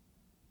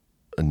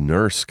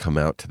nurse come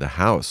out to the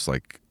house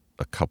like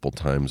a couple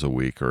times a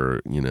week,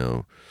 or,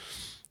 you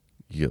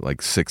get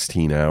like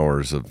 16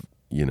 hours of,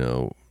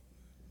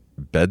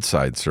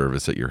 bedside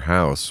service at your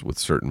house with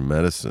certain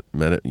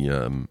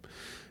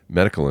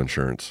medical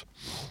insurance,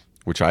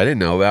 which I didn't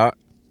know about.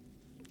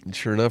 And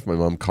sure enough, my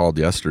mom called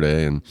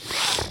yesterday, and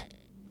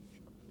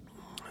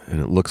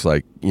it looks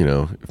like,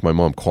 if my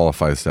mom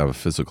qualifies to have a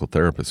physical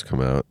therapist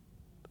come out,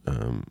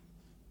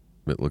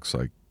 it looks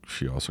like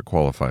she also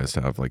qualifies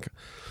to have like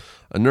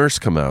a nurse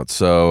come out.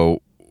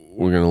 So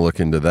we're going to look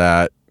into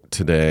that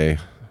today,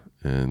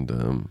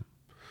 and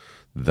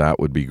that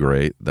would be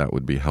great. That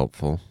would be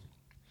helpful.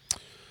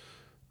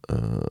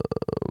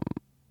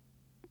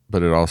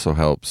 But it also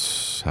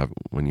helps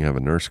when you have a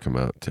nurse come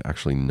out to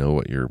actually know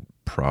what your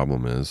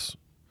problem is.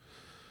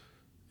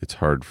 It's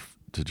hard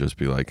to just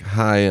be like,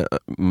 hi,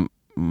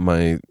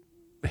 my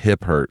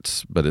hip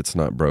hurts, but it's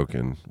not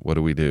broken. What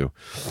do we do?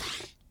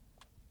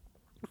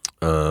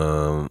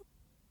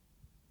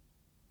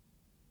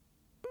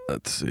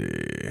 Let's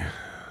see.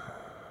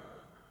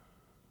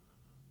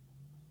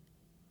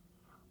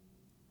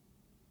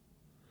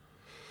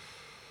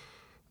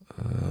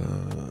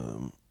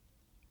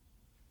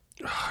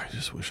 I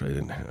just wish I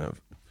didn't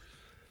have.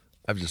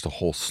 I have just a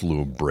whole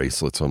slew of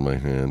bracelets on my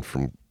hand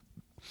from.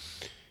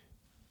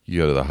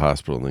 You go to the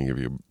hospital and they give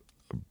you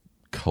a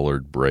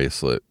colored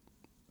bracelet,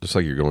 just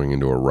like you're going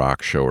into a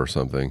rock show or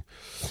something,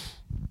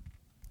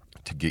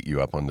 to get you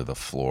up onto the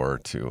floor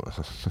to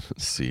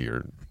see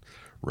your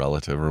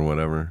relative or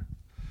whatever.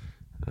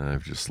 And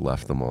I've just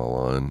left them all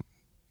on.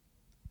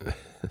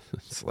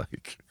 It's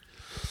like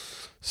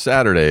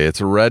Saturday,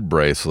 it's a red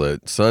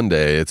bracelet.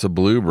 Sunday, it's a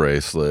blue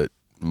bracelet.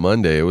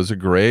 Monday, it was a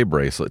gray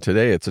bracelet.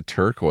 Today, it's a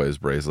turquoise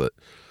bracelet.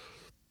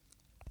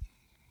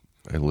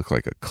 I look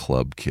like a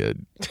club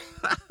kid.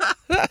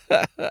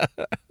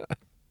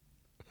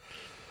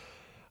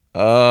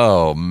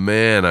 Oh,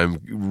 man, I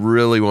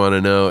really want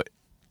to know.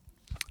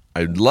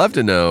 I'd love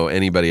to know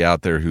anybody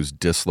out there who's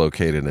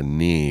dislocated a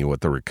knee,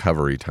 what the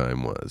recovery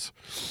time was.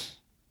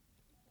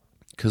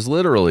 Because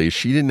literally,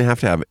 she didn't have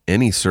to have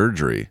any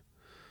surgery.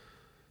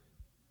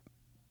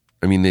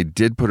 I mean, they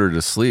did put her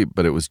to sleep,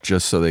 but it was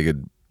just so they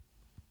could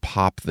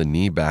pop the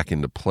knee back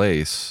into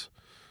place.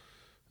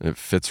 It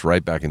fits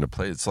right back into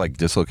place. It's like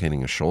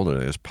dislocating a shoulder.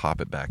 They just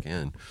pop it back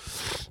in.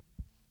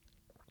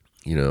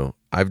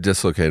 I've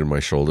dislocated my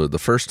shoulder. The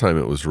first time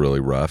it was really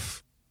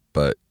rough,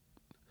 but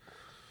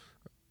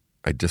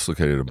I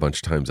dislocated it a bunch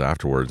of times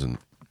afterwards, and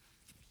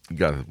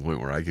got to the point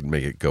where I could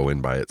make it go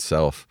in by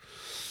itself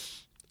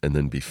and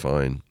then be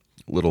fine.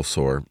 Little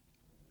sore.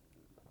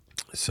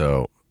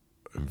 So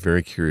I'm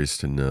very curious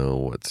to know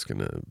what's going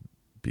to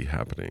be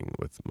happening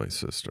with my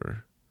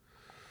sister.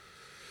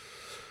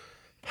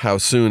 How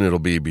soon it'll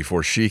be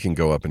before she can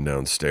go up and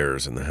down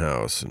stairs in the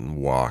house and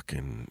walk,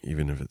 and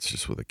even if it's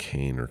just with a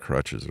cane or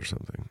crutches or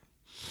something.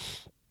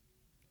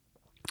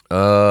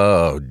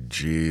 Oh,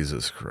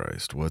 Jesus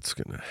Christ. What's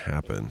going to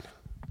happen?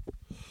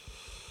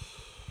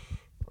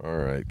 All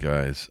right,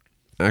 guys.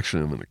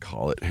 Actually, I'm going to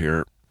call it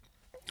here.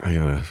 I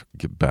got to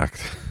get back,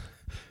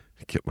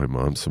 get my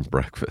mom some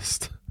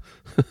breakfast.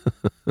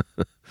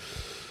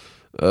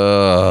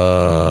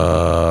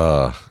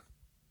 Well,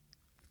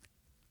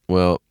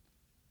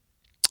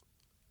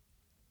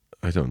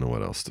 I don't know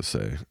what else to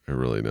say. I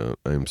really don't.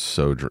 I'm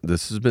so,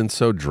 this has been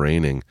so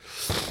draining.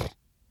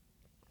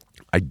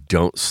 I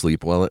don't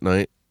sleep well at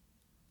night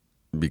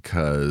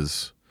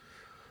because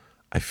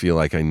I feel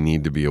like I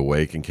need to be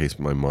awake in case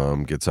my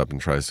mom gets up and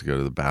tries to go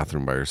to the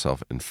bathroom by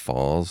herself and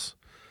falls.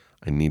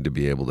 I need to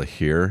be able to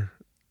hear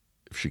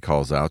if she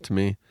calls out to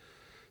me.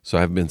 So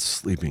I've been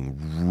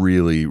sleeping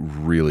really,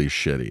 really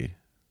shitty.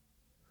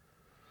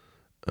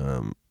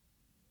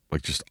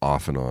 Like just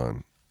off and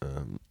on.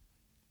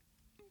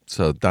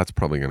 So that's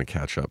probably going to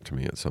catch up to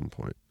me at some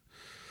point.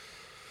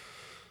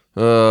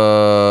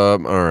 All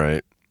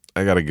right.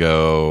 I got to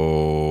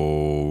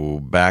go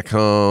back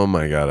home.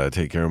 I got to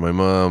take care of my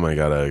mom. I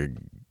got to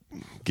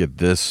get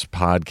this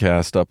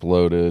podcast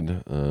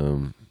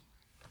uploaded.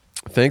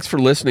 Thanks for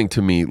listening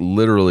to me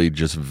literally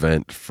just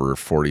vent for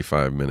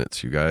 45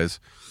 minutes, you guys.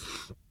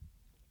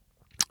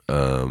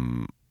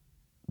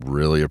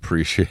 Really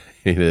appreciate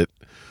it.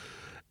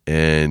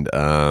 And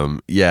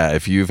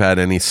if you've had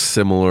any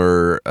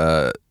similar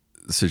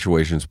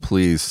situations,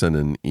 please send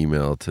an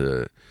email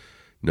to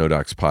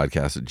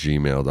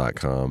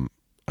nodocspodcast@gmail.com.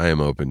 I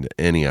am open to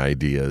any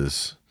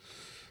ideas.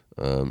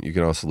 You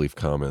can also leave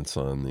comments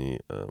on the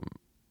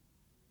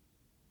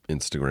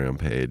Instagram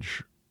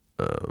page.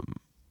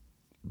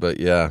 But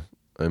yeah,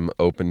 I'm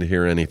open to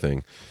hear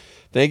anything.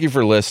 Thank you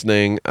for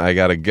listening. I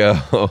gotta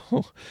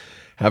go.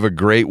 Have a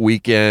great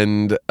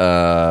weekend,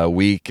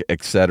 week,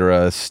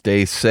 etc.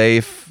 Stay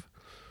safe.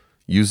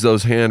 Use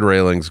those hand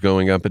railings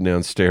going up and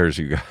down stairs,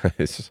 you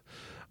guys.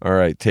 All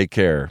right, take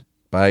care.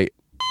 Bye.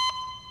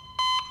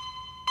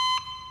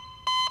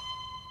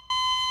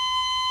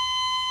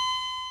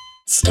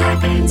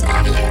 Starburns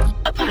Audio,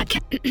 a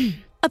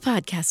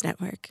podcast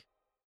network.